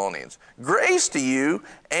 Thessalonians, grace to you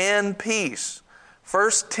and peace.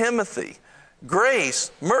 1 Timothy,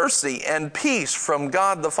 grace, mercy, and peace from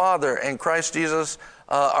God the Father and Christ Jesus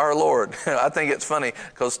our Lord. I think it's funny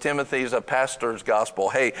because Timothy's a pastor's gospel.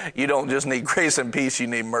 Hey, you don't just need grace and peace, you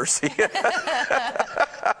need mercy.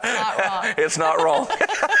 Not wrong. It's not wrong.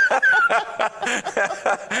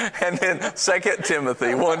 And then 2 Timothy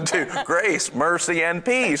 1:2, grace, mercy, and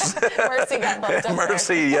peace. Mercy got bumped up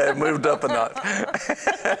Mercy moved up a notch.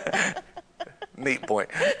 Neat point.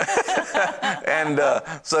 And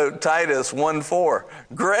so Titus 1:4,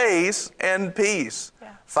 grace and peace. Yeah.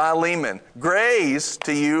 Philemon, grace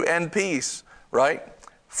to you and peace, right?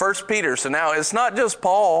 1 Peter, so now it's not just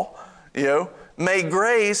Paul, may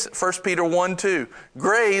grace, 1 Peter 1:2,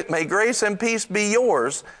 may grace and peace be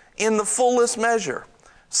yours in the fullest measure.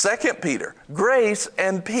 2 Peter, grace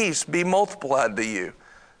and peace be multiplied to you.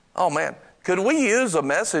 Oh man, could we use a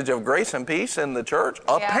message of grace and peace in the church?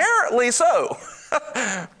 Yeah. Apparently so.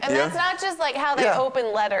 And that's not just like how they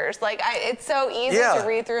open letters. It's so easy to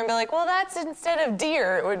read through and be like, well, that's instead of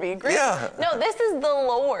dear, it would be grace. Yeah. No, this is the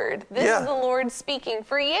Lord. This is the Lord speaking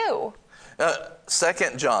for you.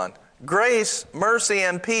 2 John, Grace, mercy,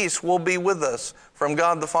 and peace will be with us from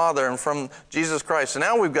God the Father and from Jesus Christ. And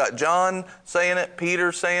now we've got John saying it,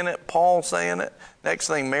 Peter saying it, Paul saying it. Next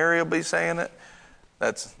thing, Mary will be saying it.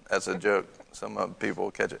 That's a joke. Some people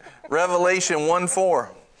will catch it. Revelation 1:4.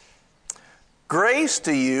 Grace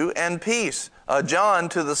to you and peace. John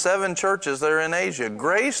to the 7 churches that are in Asia.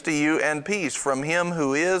 Grace to you and peace from him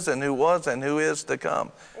who is and who was and who is to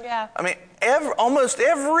come. Yeah. I mean, almost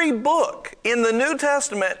every book in the New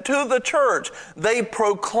Testament to the church, they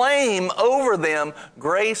proclaim over them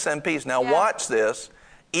grace and peace. Now watch this.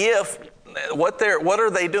 What are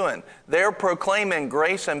they doing? They're proclaiming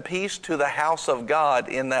grace and peace to the house of God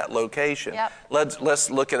in that location. Yep. Let's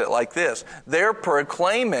look at it like this. They're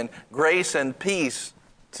proclaiming grace and peace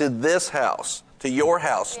to this house, to your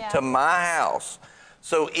house, to my house.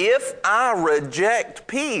 So if I reject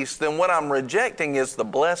peace, then what I'm rejecting is the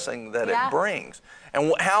blessing that it brings.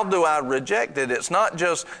 And how do I reject it? It's not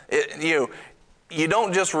just, you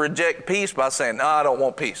don't just reject peace by saying, no, I don't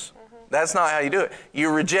want peace. That's not how you do it. You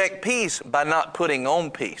reject peace by not putting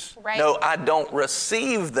on peace. Right. No, I don't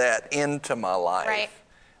receive that into my life. Right.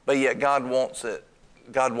 But yet God wants it.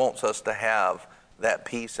 God wants us to have that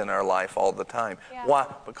peace in our life all the time. Yeah. Why?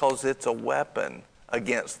 Because it's a weapon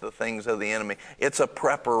against the things of the enemy. It's a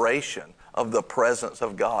preparation of the presence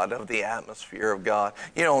of God, of the atmosphere of God.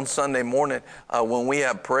 You know, on Sunday morning when we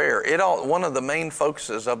have prayer, one of the main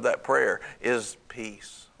focuses of that prayer is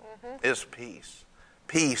peace. Is peace.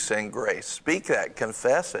 Peace and grace. Speak that,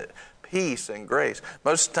 confess it. Peace and grace.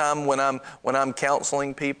 Most of the time when I'm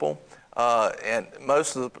counseling people, and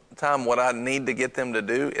most of the time what I need to get them to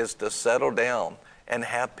do is to settle down and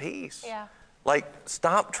have peace. Yeah. Like,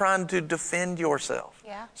 stop trying to defend yourself.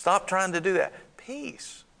 Yeah. Stop trying to do that.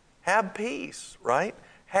 Peace. Have peace, right?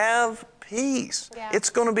 Have peace. Yeah. It's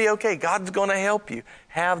going to be okay. God's going to help you.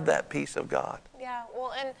 Have that peace of God. Yeah,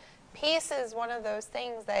 well, and peace is one of those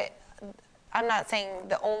things that I'm not saying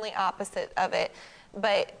the only opposite of it,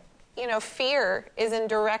 but, you know, fear is in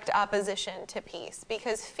direct opposition to peace,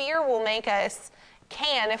 because fear will make us,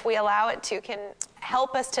 if we allow it to, can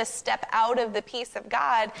help us to step out of the peace of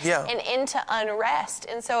God and into unrest.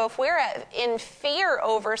 And so if we're in fear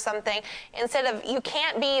over something, instead of, you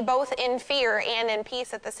can't be both in fear and in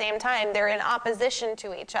peace at the same time. They're in opposition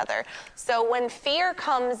to each other. So when fear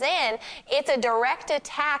comes in, it's a direct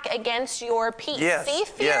attack against your peace. Yes. See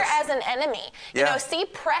fear as an enemy. You know, see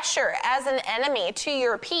pressure as an enemy to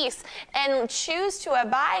your peace, and choose to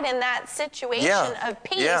abide in that situation of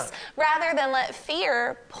peace rather than let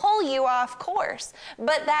fear pull you off course.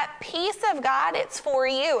 But that peace of God, it's for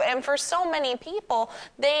you. And for so many people,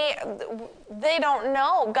 they don't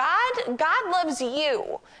know. God loves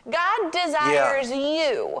you. God desires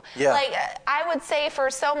you. Yeah. Like, I would say for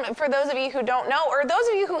those of you who don't know, or those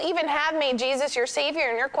of you who even have made Jesus your Savior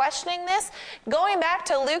and you're questioning this, going back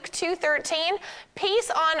to Luke 2:13,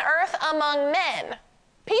 peace on earth among men.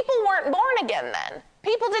 People weren't born again then.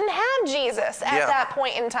 People didn't have Jesus at that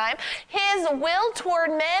point in time. His will toward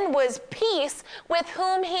men was peace, with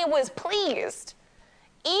whom he was pleased.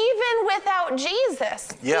 Even without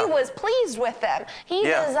Jesus, he was pleased with them. He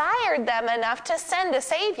desired them enough to send a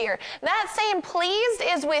Savior. That same pleased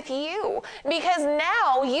is with you, because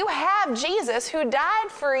now you have Jesus who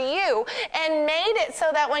died for you and made it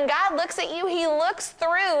so that when God looks at you, he looks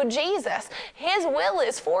through Jesus. His will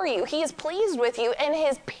is for you. He's pleased with you, and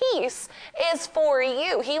his peace is for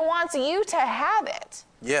you. He wants you to have it.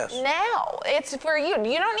 Yes. Now, it's for you.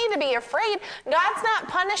 You don't need to be afraid. God's not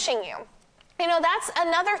punishing you. You know, that's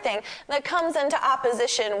another thing that comes into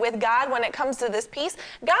opposition with God when it comes to this peace.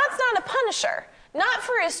 God's not a punisher, not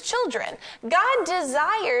for his children. God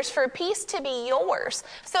desires for peace to be yours.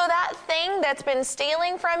 So that thing that's been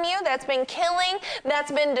stealing from you, that's been killing,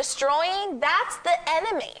 that's been destroying, that's the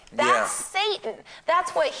enemy. That's Satan.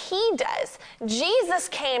 That's what he does. Jesus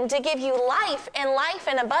came to give you life and life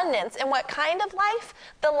in abundance. And what kind of life?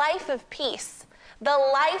 The life of peace. The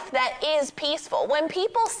life that is peaceful. When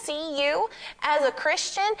people see you as a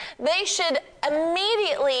Christian, they should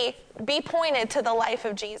immediately be pointed to the life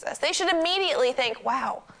of Jesus. They should immediately think,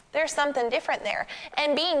 wow, there's something different there.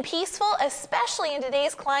 And being peaceful, especially in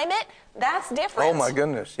today's climate, that's different. Oh my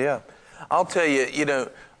goodness, yeah. I'll tell you,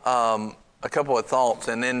 a couple of thoughts,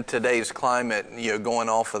 and in today's climate, going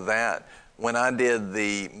off of that, when I did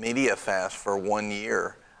the media fast for 1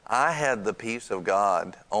 year, I had the peace of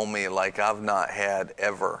God on me like I've not had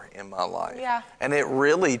ever in my life. Yeah. And it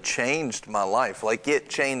really changed my life. Like, it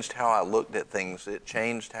changed how I looked at things. It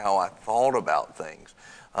changed how I thought about things.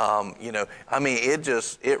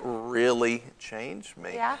 It really changed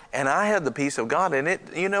me. Yeah. And I had the peace of God, and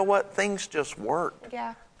things just worked.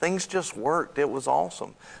 Yeah. Things just worked. It was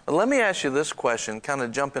awesome. But let me ask you this question, kind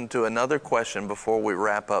of jump into another question before we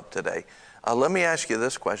wrap up today. Let me ask you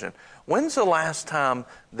this question. When's the last time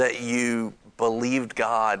that you believed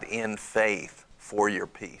God in faith for your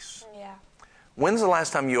peace? Yeah. When's the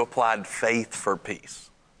last time you applied faith for peace?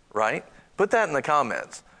 Right? Put that in the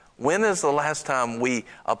comments. When is the last time we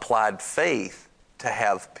applied faith to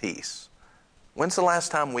have peace? When's the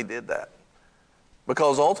last time we did that?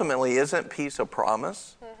 Because ultimately, isn't peace a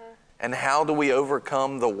promise? Mm-hmm. And how do we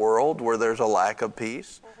overcome the world where there's a lack of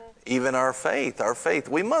peace? Mm-hmm. Even our faith.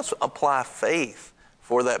 We must apply faith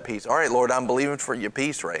for that peace. All right, Lord, I'm believing for your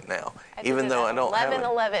peace right now, even though I don't have it.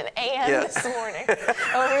 11 a.m. this morning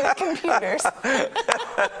over the computers.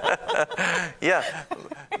 Yeah.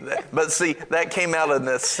 But see, that came out of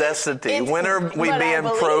necessity. When are we being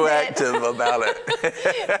proactive about it?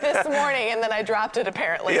 This morning, and then I dropped it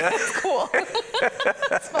apparently. Yeah. It's cool.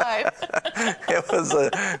 It's fine.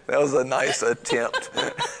 That was a nice attempt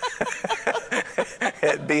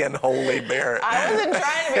at being holy Barrett. I wasn't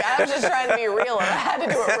trying to be. I was just trying to be real, and I had to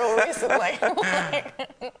do it real recently.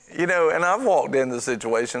 You know, and I've walked into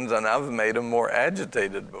situations and I've made them more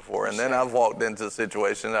agitated before, and then I've walked into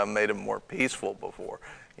situations and I've made them more peaceful before.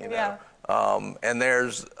 You know. Yeah. And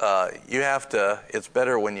there's, you have to, it's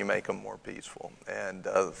better when you make them more peaceful and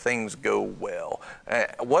things go well.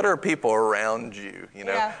 What are people around you? You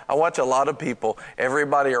know, Yeah. I watch a lot of people,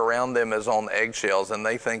 everybody around them is on eggshells and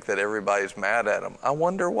they think that everybody's mad at them. I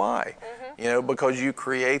wonder why. Mm-hmm. You know, because you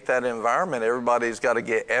create that environment, everybody's got to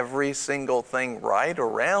get every single thing right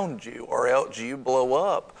around you or else you blow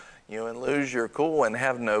up. And lose your cool and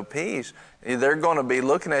have no peace. They're going to be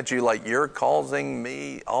looking at you like you're causing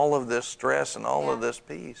me all of this stress and all of this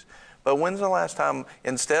peace. But when's the last time,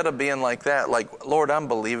 instead of being like that, like, Lord, I'm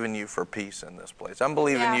believing you for peace in this place. I'm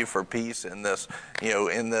believing you for peace in this,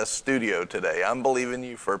 in this studio today. I'm believing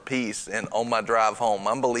you for peace on my drive home.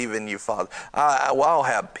 I'm believing you, Father. I'll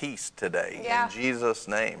have peace today in Jesus'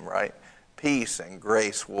 name, right? Peace and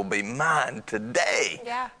grace will be mine today,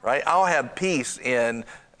 right? I'll have peace in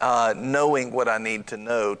knowing what I need to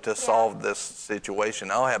know to solve this situation.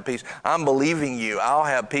 I'll have peace. I'm believing you. I'll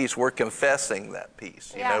have peace. We're confessing that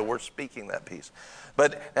peace. We're speaking that peace.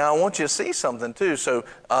 But now I want you to see something too. So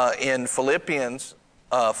in Philippians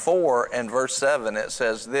 4 and verse 7, it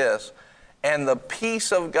says this, and the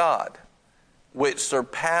peace of God, which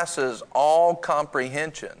surpasses all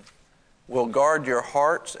comprehension, will guard your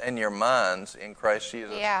hearts and your minds in Christ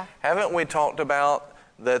Jesus. Yeah. Haven't we talked about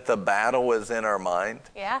that the battle is in our mind?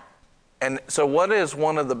 Yeah. And so what is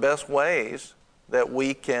one of the best ways that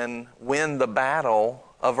we can win the battle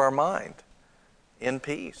of our mind? In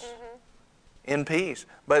peace. Mm-hmm. In peace.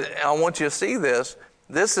 But I want you to see this.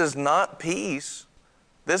 This is not peace.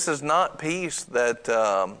 This is not peace that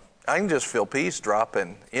I can just feel peace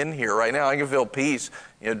dropping in here right now. I can feel peace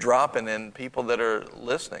dropping in people that are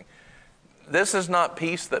listening. This is not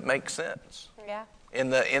peace that makes sense. Yeah. In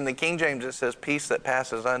the King James, it says peace that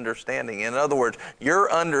passes understanding. In other words, your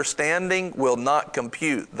understanding will not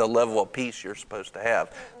compute the level of peace you're supposed to have.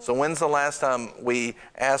 Mm-hmm. So when's the last time we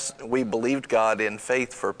believed God in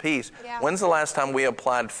faith for peace? Yeah. When's the last time we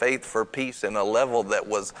applied faith for peace in a level that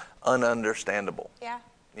was ununderstandable? Yeah.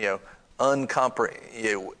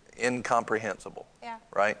 Incomprehensible. Yeah.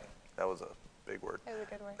 Right? That was a big word. It was a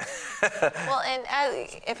good word. Well, and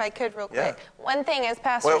if I could real quick, one thing as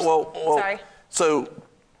pastors... Sorry. So,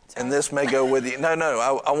 and this may go with you.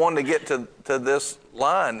 No, I wanted to get to this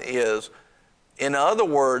line is, in other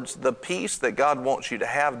words, the peace that God wants you to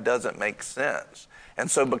have doesn't make sense. And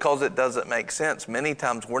so because it doesn't make sense, many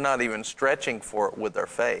times we're not even stretching for it with our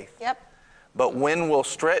faith. Yep. But when we'll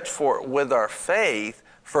stretch for it with our faith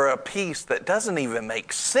for a peace that doesn't even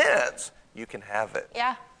make sense, you can have it.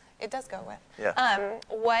 Yeah, it does go with. Yeah.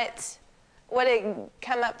 What had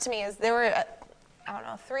come up to me is there were...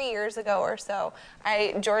 3 years ago or so,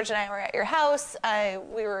 George and I were at your house.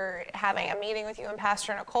 We were having a meeting with you and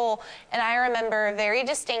Pastor Nicole, and I remember very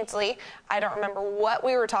distinctly, I don't remember what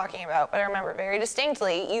we were talking about, but I remember very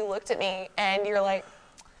distinctly, you looked at me and you're like,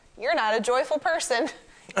 you're not a joyful person.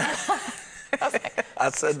 I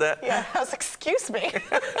said that? Yeah, I was like, excuse me.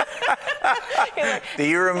 Like, do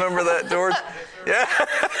you remember that, George? Yeah.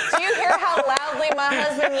 Do you hear how loudly my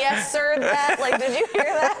husband yes sir'd that? Like, did you hear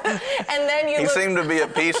that? And then he seemed to be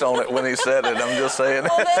at peace on it when he said it, I'm just saying.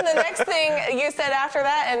 Well, then the next thing you said after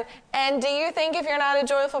that, and do you think if you're not a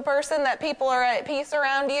joyful person that people are at peace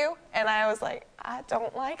around you? And I was like, I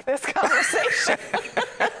don't like this conversation.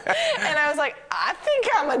 And I was like, I think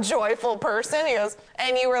I'm a joyful person. He goes,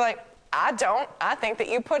 and you were like, I don't. I think that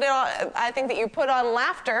you put on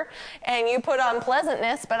laughter and you put on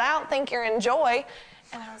pleasantness, but I don't think you're in joy.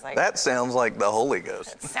 And I was like, that sounds like the Holy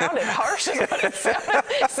Ghost. it sounded harsh, is what it sounded.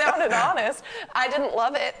 It sounded honest. I didn't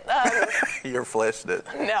love it. Your flesh did.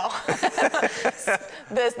 No.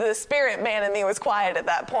 The spirit man in me was quiet at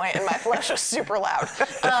that point, and my flesh was super loud.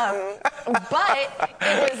 But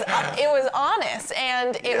it was honest,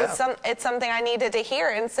 and it's something I needed to hear.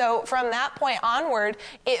 And so from that point onward,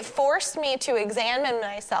 it forced me to examine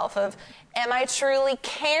myself of, am I truly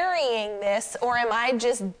carrying this, or am I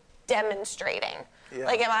just demonstrating? Yeah.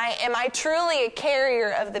 Like, am I truly a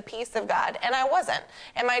carrier of the peace of God? And I wasn't.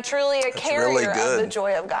 Am I truly a carrier of the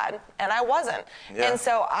joy of God? And I wasn't. Yeah. And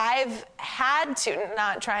so I've had to,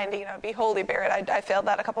 not trying to, be Holy Barrett. I failed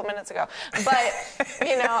that a couple minutes ago. But,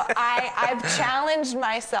 I've challenged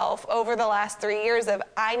myself over the last 3 years of,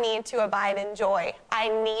 I need to abide in joy. I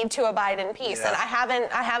need to abide in peace. Yeah. And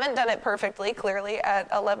I haven't done it perfectly, clearly, at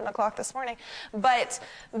 11 o'clock this morning. But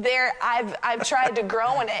I've tried to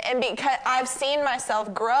grow in it. And because I've seen myself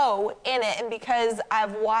grow in it, and because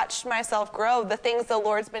I've watched myself grow, the things the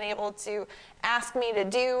Lord's been able to ask me to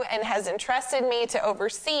do and has entrusted me to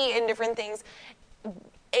oversee in different things,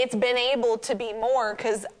 it's been able to be more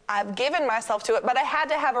because I've given myself to it. But I had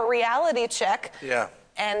to have a reality check. Yeah.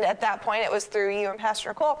 And at that point, it was through you and Pastor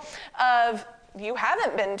Nicole of, you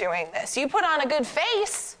haven't been doing this. You put on a good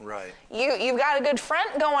face. Right. You've got a good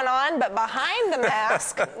front going on, but behind the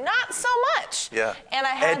mask, not so much. Yeah. And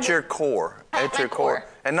I had at your core. At my core.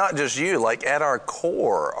 And not just you, like at our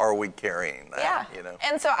core are we carrying that, Yeah.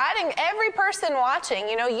 And so I think every person watching,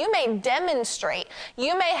 you may demonstrate.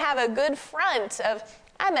 You may have a good front of,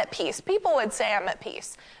 I'm at peace. People would say I'm at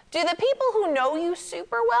peace. Do the people who know you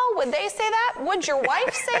super well, would they say that? Would your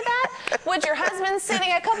wife say that? Would your husband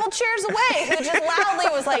sitting a couple chairs away who just loudly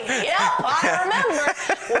was like, yeah, I remember,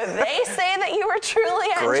 would they say that you were truly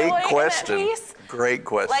at joy and at peace? Great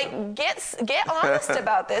question. Like, get honest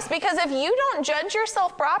about this, because if you don't judge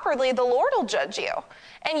yourself properly, the Lord will judge you.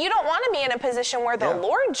 And you don't want to be in a position where the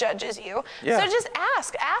Lord judges you. Yeah. So just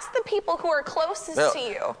ask the people who are closest to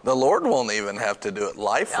you. The Lord won't even have to do it.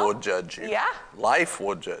 Life will judge you. Yeah. Life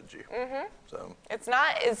will judge you. Mm-hmm. So it's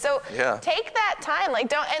not. Take that time. And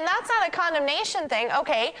that's not a condemnation thing.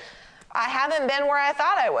 Okay, I haven't been where I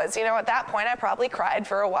thought I was. At that point, I probably cried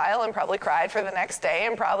for a while and probably cried for the next day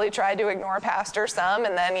and probably tried to ignore Pastor some.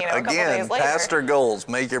 And then, a couple days later. Pastor goals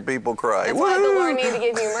make your people cry. That's why the Lord needed to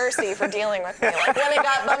give you mercy for dealing with me. Like when it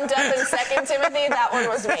got bumped up in 2 Timothy, that one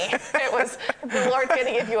was me. It was, the Lord's going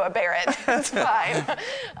to give you a Barrett. It's fine.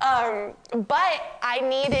 But I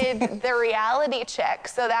needed the reality check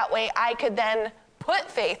so that way I could then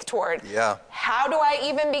put faith toward. Yeah. How do I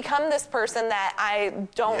even become this person that I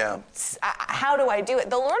don't? Yeah. How do I do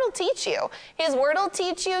it? The Lord will teach you. His word will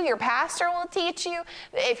teach you. Your pastor will teach you.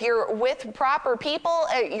 If you're with proper people,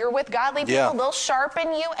 you're with godly people, they'll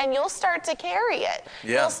sharpen you and you'll start to carry it.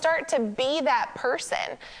 Yeah. You'll start to be that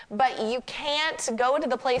person. But you can't go to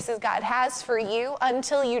the places God has for you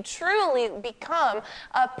until you truly become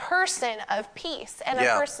a person of peace and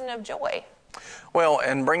a person of joy. Well,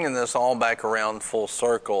 and bringing this all back around full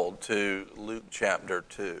circle to Luke chapter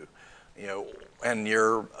 2, and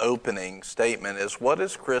your opening statement is, what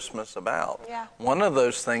is Christmas about? Yeah. One of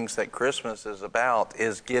those things that Christmas is about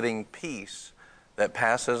is getting peace that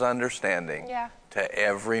passes understanding to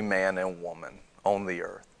every man and woman on the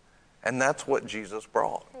earth. And that's what Jesus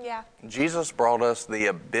brought. Yeah. Jesus brought us the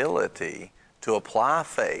ability to apply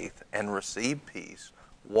faith and receive peace,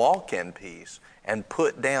 walk in peace, and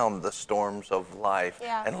put down the storms of life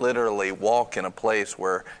and literally walk in a place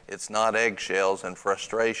where it's not eggshells and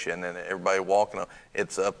frustration and everybody walking.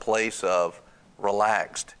 It's a place of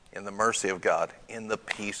relaxed in the mercy of God, in the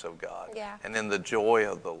peace of God, and in the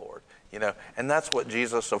joy of the Lord. And that's what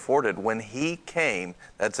Jesus afforded. When he came,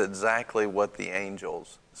 that's exactly what the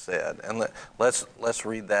angels said. And let's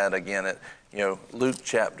read that again at Luke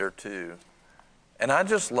chapter 2. And I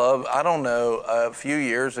just love, I don't know, a few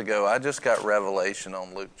years ago, I just got revelation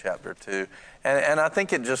on Luke chapter 2. And I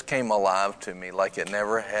think it just came alive to me like it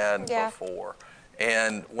never had before.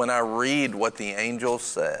 And when I read what the angel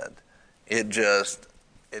said, it just,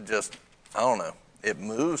 I don't know, it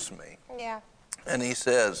moves me. Yeah. And he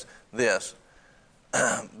says this,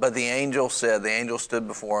 but the angel stood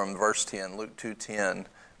before him, verse 10, Luke 2:10,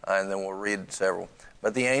 and then we'll read several.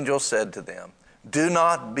 But the angel said to them, do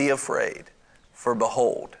not be afraid. For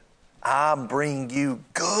behold, I bring you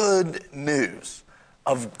good news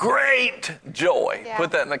of great joy. Yeah. Put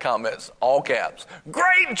that in the comments, all caps.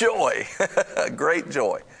 Great joy, great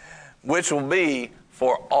joy, which will be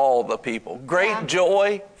for all the people. Great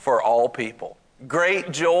joy for all people. Great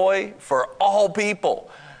joy for all people.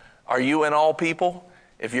 Are you in all people?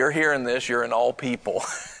 If you're hearing this, you're in all people.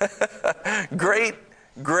 Great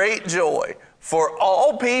Great joy for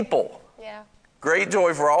all people. Yeah. Great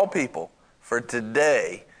joy for all people. For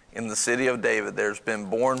today, in the city of David, there's been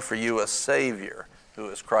born for you a Savior who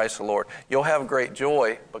is Christ the Lord. You'll have great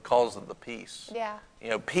joy because of the peace. Yeah.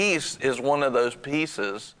 Peace is one of those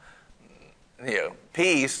pieces.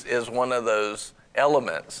 Peace is one of those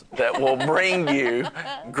elements that will bring you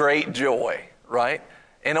great joy, right?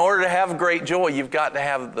 In order to have great joy, you've got to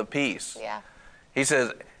have the peace. Yeah. He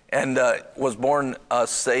says, and was born a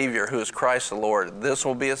Savior who is Christ the Lord. This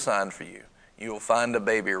will be a sign for you. You will find a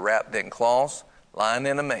baby wrapped in cloths, lying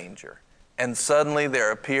in a manger. And suddenly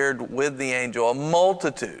there appeared with the angel a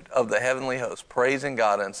multitude of the heavenly hosts, praising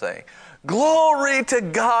God and saying, Glory to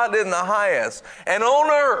God in the highest, and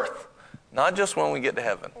on earth, not just when we get to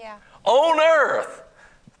heaven, on earth,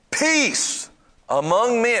 peace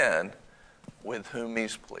among men with whom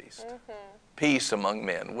He's pleased. Mm-hmm. Peace among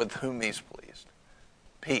men with whom He's pleased.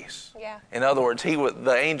 Peace. Yeah. In other words,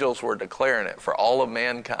 the angels were declaring it for all of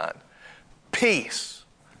mankind. Peace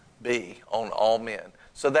be on all men.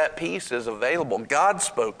 So that peace is available. God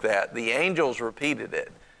spoke that. The angels repeated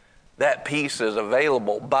it. That peace is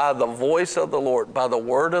available by the voice of the Lord, by the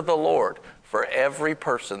word of the Lord, for every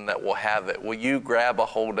person that will have it. Will you grab a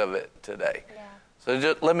hold of it today? Yeah.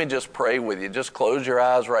 So let me just pray with you. Just close your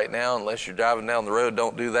eyes right now. Unless you're driving down the road,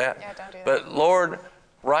 don't do that. Yeah, don't do that. But Lord,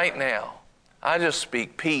 right now, I just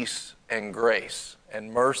speak peace and grace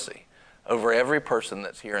and mercy over every person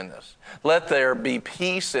that's hearing this. Let there be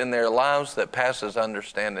peace in their lives that passes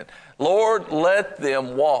understanding. Lord, let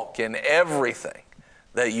them walk in everything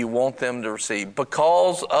that you want them to receive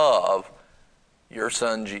because of your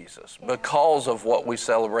Son Jesus, because of what we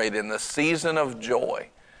celebrate in this season of joy,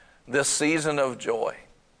 this season of joy.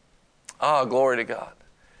 Glory to God.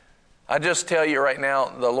 I just tell you right now,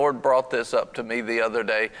 the Lord brought this up to me the other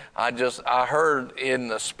day. I heard in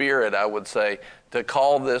the Spirit, I would say, to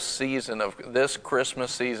call this season of this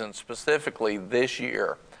Christmas season, specifically this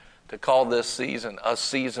year, to call this season a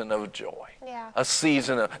season of joy. Yeah.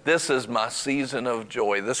 This is my season of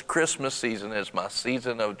joy. This Christmas season is my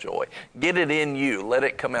season of joy. Get it in you. Let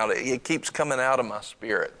it come out. It keeps coming out of my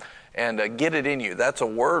spirit. And get it in you. That's a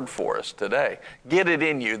word for us today. Get it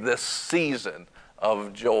in you, this season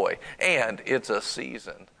of joy. And it's a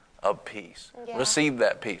season of peace. Yeah. Receive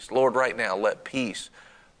that peace. Lord, right now, let peace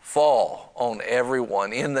fall on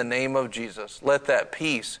everyone in the name of Jesus. Let that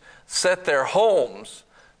peace set their homes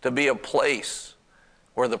to be a place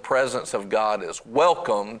where the presence of God is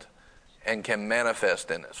welcomed and can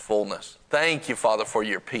manifest in its fullness. Thank you, Father, for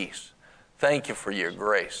your peace. Thank you for your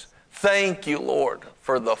grace. Thank you, Lord,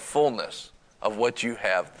 for the fullness of what you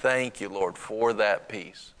have. Thank you, Lord, for that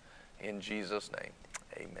peace. In Jesus' name,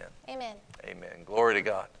 amen. Amen. Amen. Glory to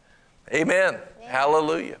God. Amen.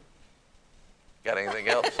 Hallelujah. Got anything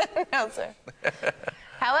else? No, sir.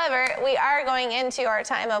 However, we are going into our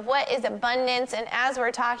time of what is abundance, and as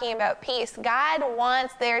we're talking about peace, God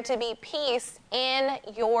wants there to be peace in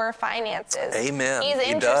your finances. Amen. He's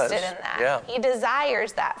interested in that. Yeah. He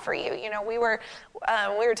desires that for you. You know, we were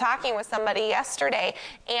talking with somebody yesterday,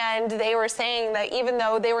 and they were saying that even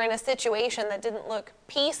though they were in a situation that didn't look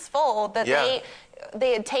peaceful, that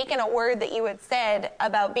they had taken a word that you had said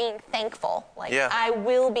about being thankful. Like, I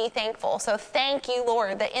will be thankful. So thank you,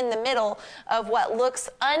 Lord, that in the middle of what looks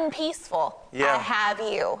unpeaceful, I have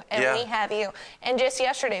you and we have you. And just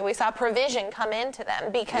yesterday, we saw provision come into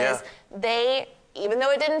them because they, even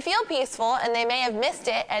though it didn't feel peaceful and they may have missed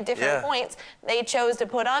it at different points, they chose to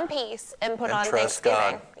put on peace and put on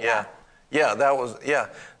thanksgiving. God.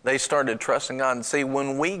 They started trusting God. And see,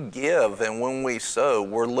 when we give and when we sow,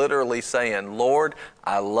 we're literally saying, Lord,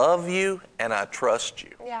 I love you and I trust you.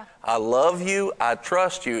 Yeah. I love you, I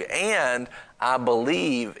trust you, and I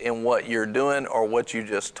believe in what you're doing or what you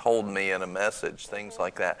just told me in a message, things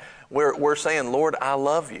like that. We're saying, Lord, I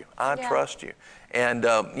love you, I trust you. And,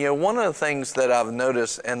 one of the things that I've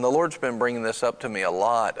noticed, and the Lord's been bringing this up to me a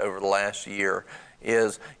lot over the last year,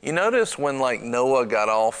 is you notice when like Noah got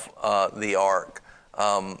off the ark,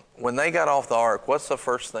 when they got off the ark, what's the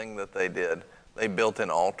first thing that they did? They built an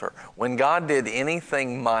altar. When God did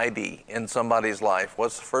anything mighty in somebody's life,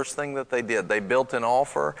 what's the first thing that they did? They built an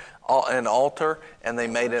altar, and they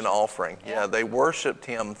made an offering. Yeah, they worshiped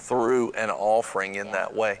Him through an offering in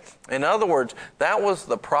that way. In other words, that was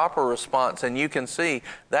the proper response, and you can see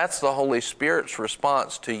that's the Holy Spirit's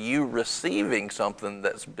response to you receiving something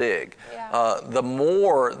that's big. Yeah. The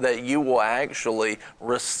more that you will actually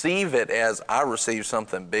receive it as, I received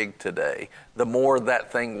something big today, the more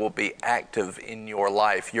that thing will be active in your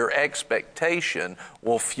life. Your expectation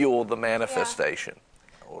will fuel the manifestation.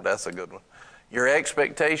 Oh, that's a good one. Your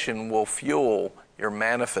expectation will fuel your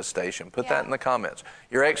manifestation. Put that in the comments.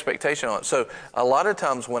 Your expectation on it. So a lot of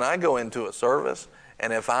times when I go into a service,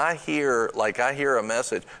 and if I hear a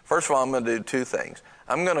message, first of all, I'm going to do two things.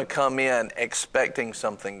 I'm going to come in expecting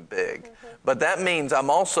something big. But that means I'm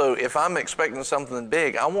also, if I'm expecting something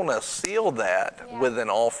big, I want to seal that with an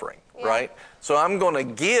offering, right? So I'm going to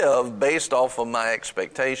give based off of my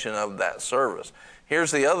expectation of that service.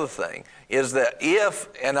 Here's the other thing, is that if,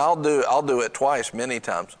 and I'll do it twice many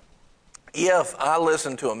times, if I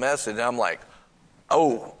listen to a message and I'm like,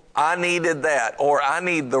 oh, I needed that, or I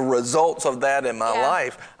need the results of that in my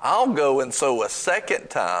life, I'll go and sow a second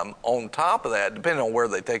time on top of that, depending on where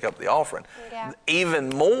they take up the offering. Even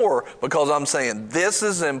more, because I'm saying, this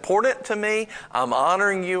is important to me, I'm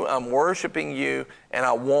honoring you, I'm worshiping you, and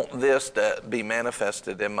I want this to be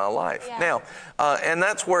manifested in my life. Now, and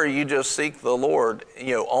that's where you just seek the Lord,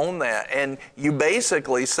 on that, and you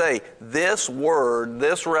basically say, this word,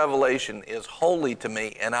 this revelation is holy to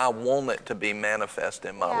me, and I want it to be manifest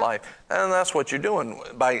in my life. And that's what you're doing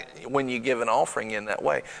when you give an offering in that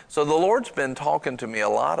way. So the Lord's been talking to me a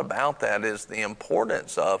lot about that, is the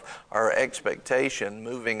importance of our expectation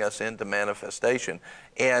moving us into manifestation.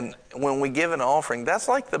 And when we give an offering, that's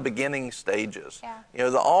like the beginning stages.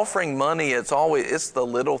 The offering money, it's the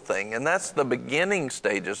little thing, and that's the beginning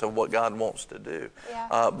stages of what God wants to do.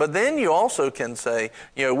 But then you also can say,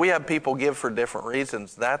 we have people give for different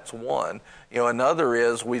reasons. That's one. Another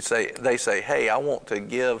is they say, hey, I want to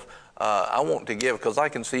give because I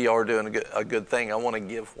can see y'all are doing a good thing. I want to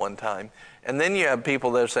give one time. And then you have people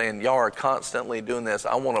that are saying, y'all are constantly doing this.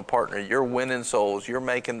 I want to partner. You're winning souls. You're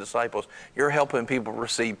making disciples. You're helping people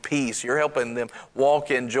receive peace. You're helping them walk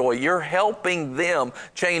in joy. You're helping them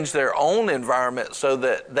change their own environment so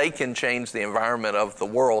that they can change the environment of the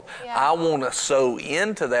world. I want to sow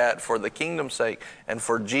into that for the kingdom's sake and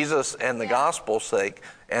for Jesus and the gospel's sake.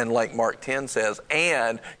 And like Mark 10 says,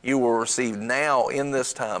 and you will receive now in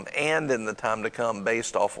this time and in the time to come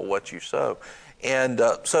based off of what you sow. And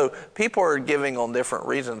so people are giving on different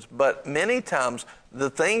reasons, but many times the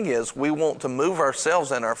thing is we want to move ourselves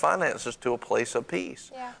and our finances to a place of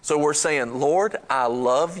peace. So we're saying, Lord, I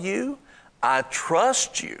love you. I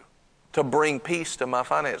trust you to bring peace to my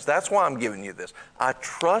finances. That's why I'm giving you this. I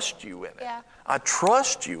trust you in it. I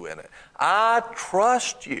trust you in it. I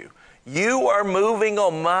trust you. You are moving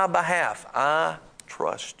on my behalf. I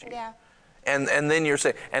trust you. And then you're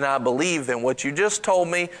saying, and I believe in what you just told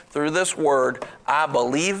me through this word. I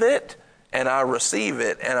believe it and I receive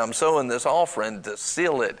it, and I'm sowing this offering to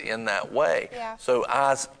seal it in that way. So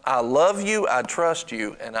I love you, I trust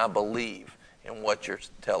you, and I believe in what you're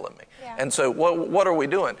telling me. And so what are we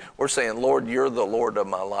doing? We're saying, Lord, you're the Lord of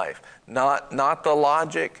my life. Not the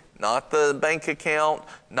logic, not the bank account,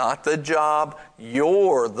 not the job.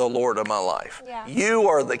 You're the Lord of my life. You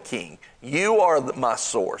are the King. You are my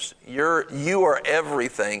source. You are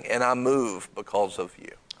everything, and I move because of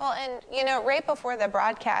you. Well, and right before the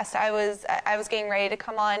broadcast, I was getting ready to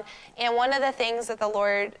come on, and one of the things that the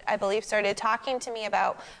Lord, I believe, started talking to me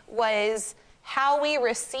about was how we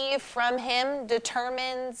receive from Him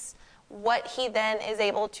determines what He then is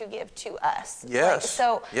able to give to us.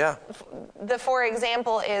 For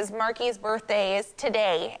example is Marky's birthday is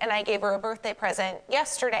today, and I gave her a birthday present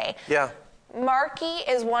yesterday. Marky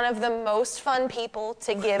is one of the most fun people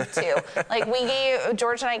to give to.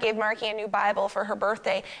 George and I gave Marky a new Bible for her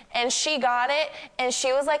birthday, and she got it, and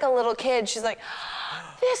she was like a little kid. She's like,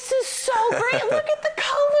 this is so great. Look at the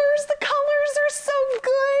colors. The colors are so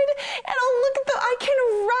good. And look at I can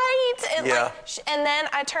write. And then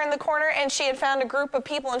I turned the corner, and she had found a group of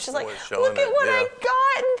people, and she's like, look at what I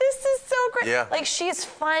got, and this is so great. She's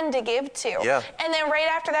fun to give to. And then right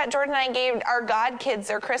after that, Jordan and I gave our God kids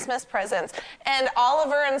their Christmas presents. And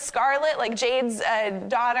Oliver and Scarlett, like Jade's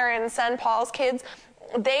daughter and son Paul's kids,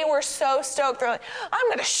 they were so stoked. They're like, I'm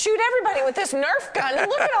going to shoot everybody with this Nerf gun, and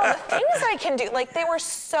look at all the things I can do. They were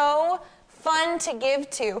so fun to give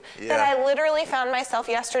to that I literally found myself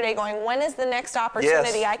yesterday going, when is the next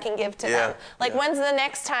opportunity I can give to them? When's the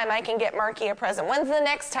next time I can get Marky a present? When's the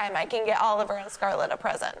next time I can get Oliver and Scarlett a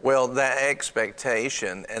present? Well, that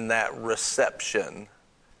expectation and that reception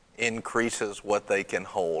increases what they can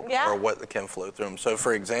hold or what can flow through them. So,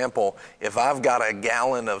 for example, if I've got a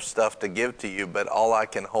gallon of stuff to give to you, but all I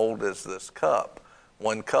can hold is this cup,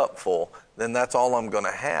 one cup full, then that's all I'm going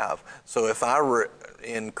to have. So if I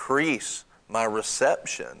increase my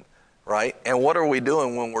reception, right? And what are we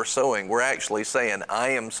doing when we're sowing? We're actually saying, I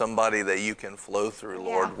am somebody that you can flow through,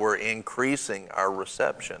 Lord. We're increasing our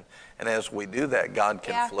reception. And as we do that, God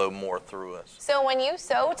can flow more through us. So when you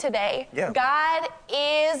sow today, God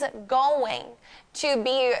is going to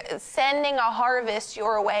be sending a harvest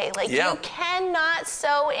your way. Like you cannot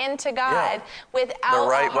sow into God without the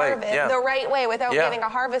right a harvest, way. the right way, without getting a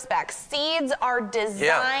harvest back. Seeds are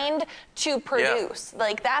designed to produce.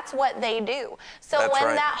 Like that's what they do. So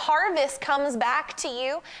when that harvest comes back to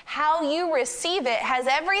you, how you receive it has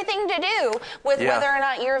everything to do with whether or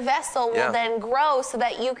not your vessel will then grow so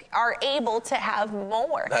that you are able to have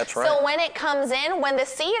more. That's right. So when it comes in, when the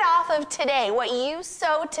seed off of today, what you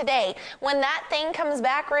sow today, when that thing comes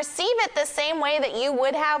back, receive it the same way that you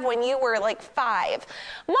would have when you were like 5.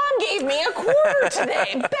 Mom gave me a quarter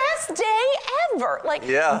today. Best day ever. Like,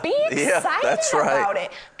 be excited about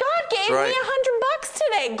it. God gave me $100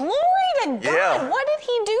 today. Glory to God. What did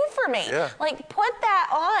he do for me? Like, put that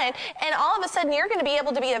on, and all of a sudden you're going to be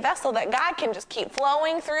able to be a vessel that God can just keep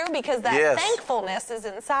flowing through because that thankfulness is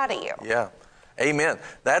inside of you. Yeah. Amen.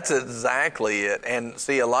 That's exactly it. And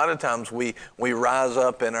see, a lot of times we rise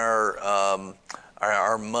up in our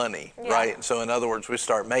money, right? So in other words, we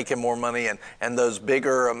start making more money, and those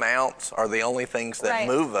bigger amounts are the only things that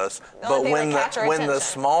move us. But when the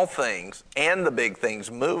small things and the big things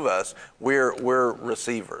move us, we're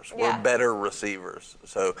receivers. We're better receivers.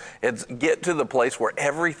 So it's get to the place where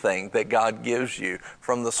everything that God gives you,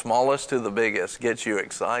 from the smallest to the biggest, gets you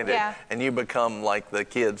excited, and you become like the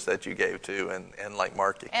kids that you gave to, and like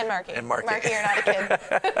Marky. And Marky, you're not a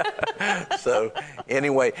kid. So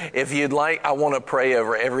anyway, if you'd like, I want to pray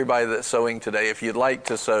over everybody that's sowing today. If you'd like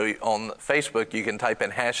to sow on Facebook, you can type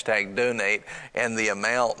in #donate and the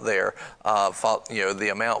amount there, the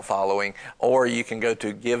amount following, or you can go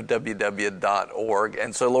to giveww.org.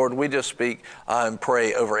 And so, Lord, we just speak and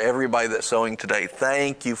pray over everybody that's sowing today.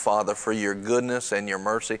 Thank you, Father, for your goodness and your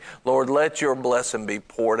mercy. Lord, let your blessing be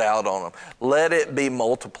poured out on them. Let it be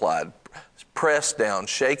multiplied, pressed down,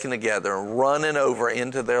 shaken together, and running over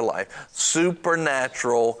into their life.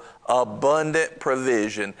 Supernatural, abundant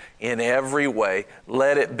provision in every way.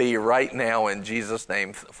 Let it be right now in Jesus'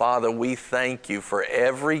 name. Father, we thank you for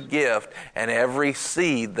every gift and every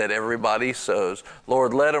seed that everybody sows.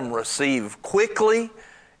 Lord, let them receive quickly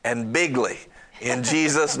and bigly in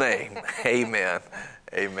Jesus' name. Amen.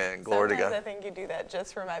 Amen. Glory to God. I think you do that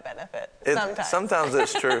just for my benefit. Sometimes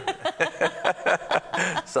it's true.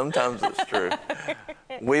 Sometimes it's true.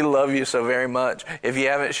 We love you so very much. If you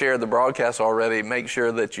haven't shared the broadcast already, make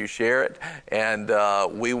sure that you share it. And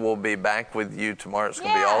we will be back with you tomorrow. It's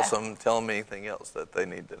going to be awesome. Tell them anything else that they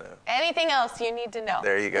need to know. Anything else you need to know.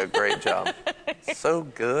 There you go. Great job. So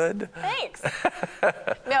good. Thanks.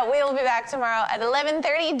 No, we will be back tomorrow at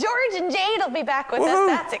 11:30. George and Jade will be back with us.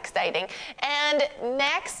 That's exciting. And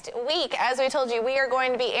next week, as we told you, we are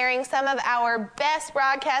going to be airing some of our best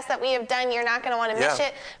broadcasts that we have done. You're not going to want to miss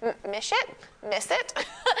it.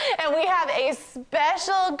 And we have a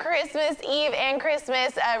special Christmas Eve and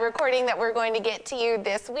Christmas recording that we're going to get to you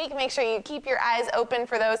this week. Make sure you keep your eyes open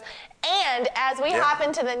for those. And as we hop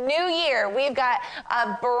into the new year, we've got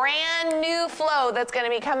a brand new flow that's going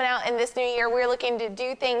to be coming out in this new year. We're looking to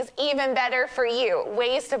do things even better for you,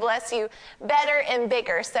 ways to bless you better and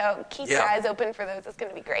bigger. So keep your eyes open for those. It's going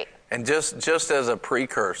to be great. And just as a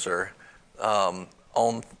precursor,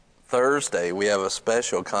 on Thursday we have a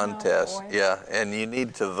special contest. And you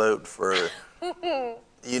need to vote for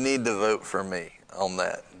me on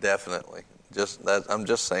that, definitely. I'm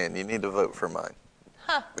just saying, you need to vote for mine.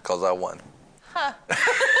 Because I won.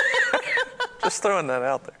 Just throwing that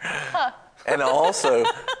out there. And also,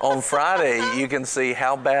 on Friday, you can see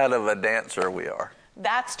how bad of a dancer we are.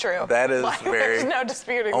 That's true. That is There's no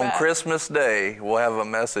disputing on that. On Christmas Day, we'll have a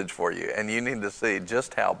message for you, and you need to see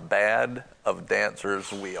just how bad of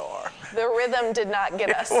dancers we are. The rhythm did not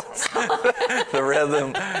get us. The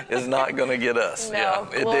rhythm is not going to get us. No,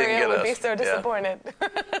 it Gloria didn't get would us. be so disappointed.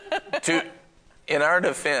 In our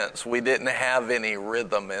defense, we didn't have any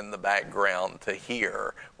rhythm in the background to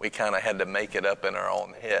hear. We kind of had to make it up in our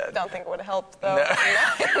own head. Don't think it would have helped, though. No,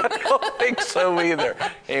 I don't think so either.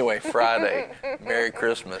 Anyway, Friday, Merry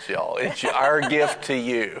Christmas, y'all. It's our gift to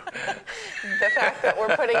you. The fact that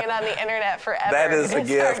we're putting it on the internet forever. That is a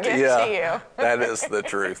gift, to you. That is the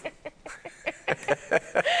truth.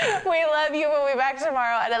 We love you. We'll be back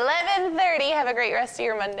tomorrow at 11:30. Have a great rest of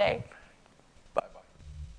your Monday.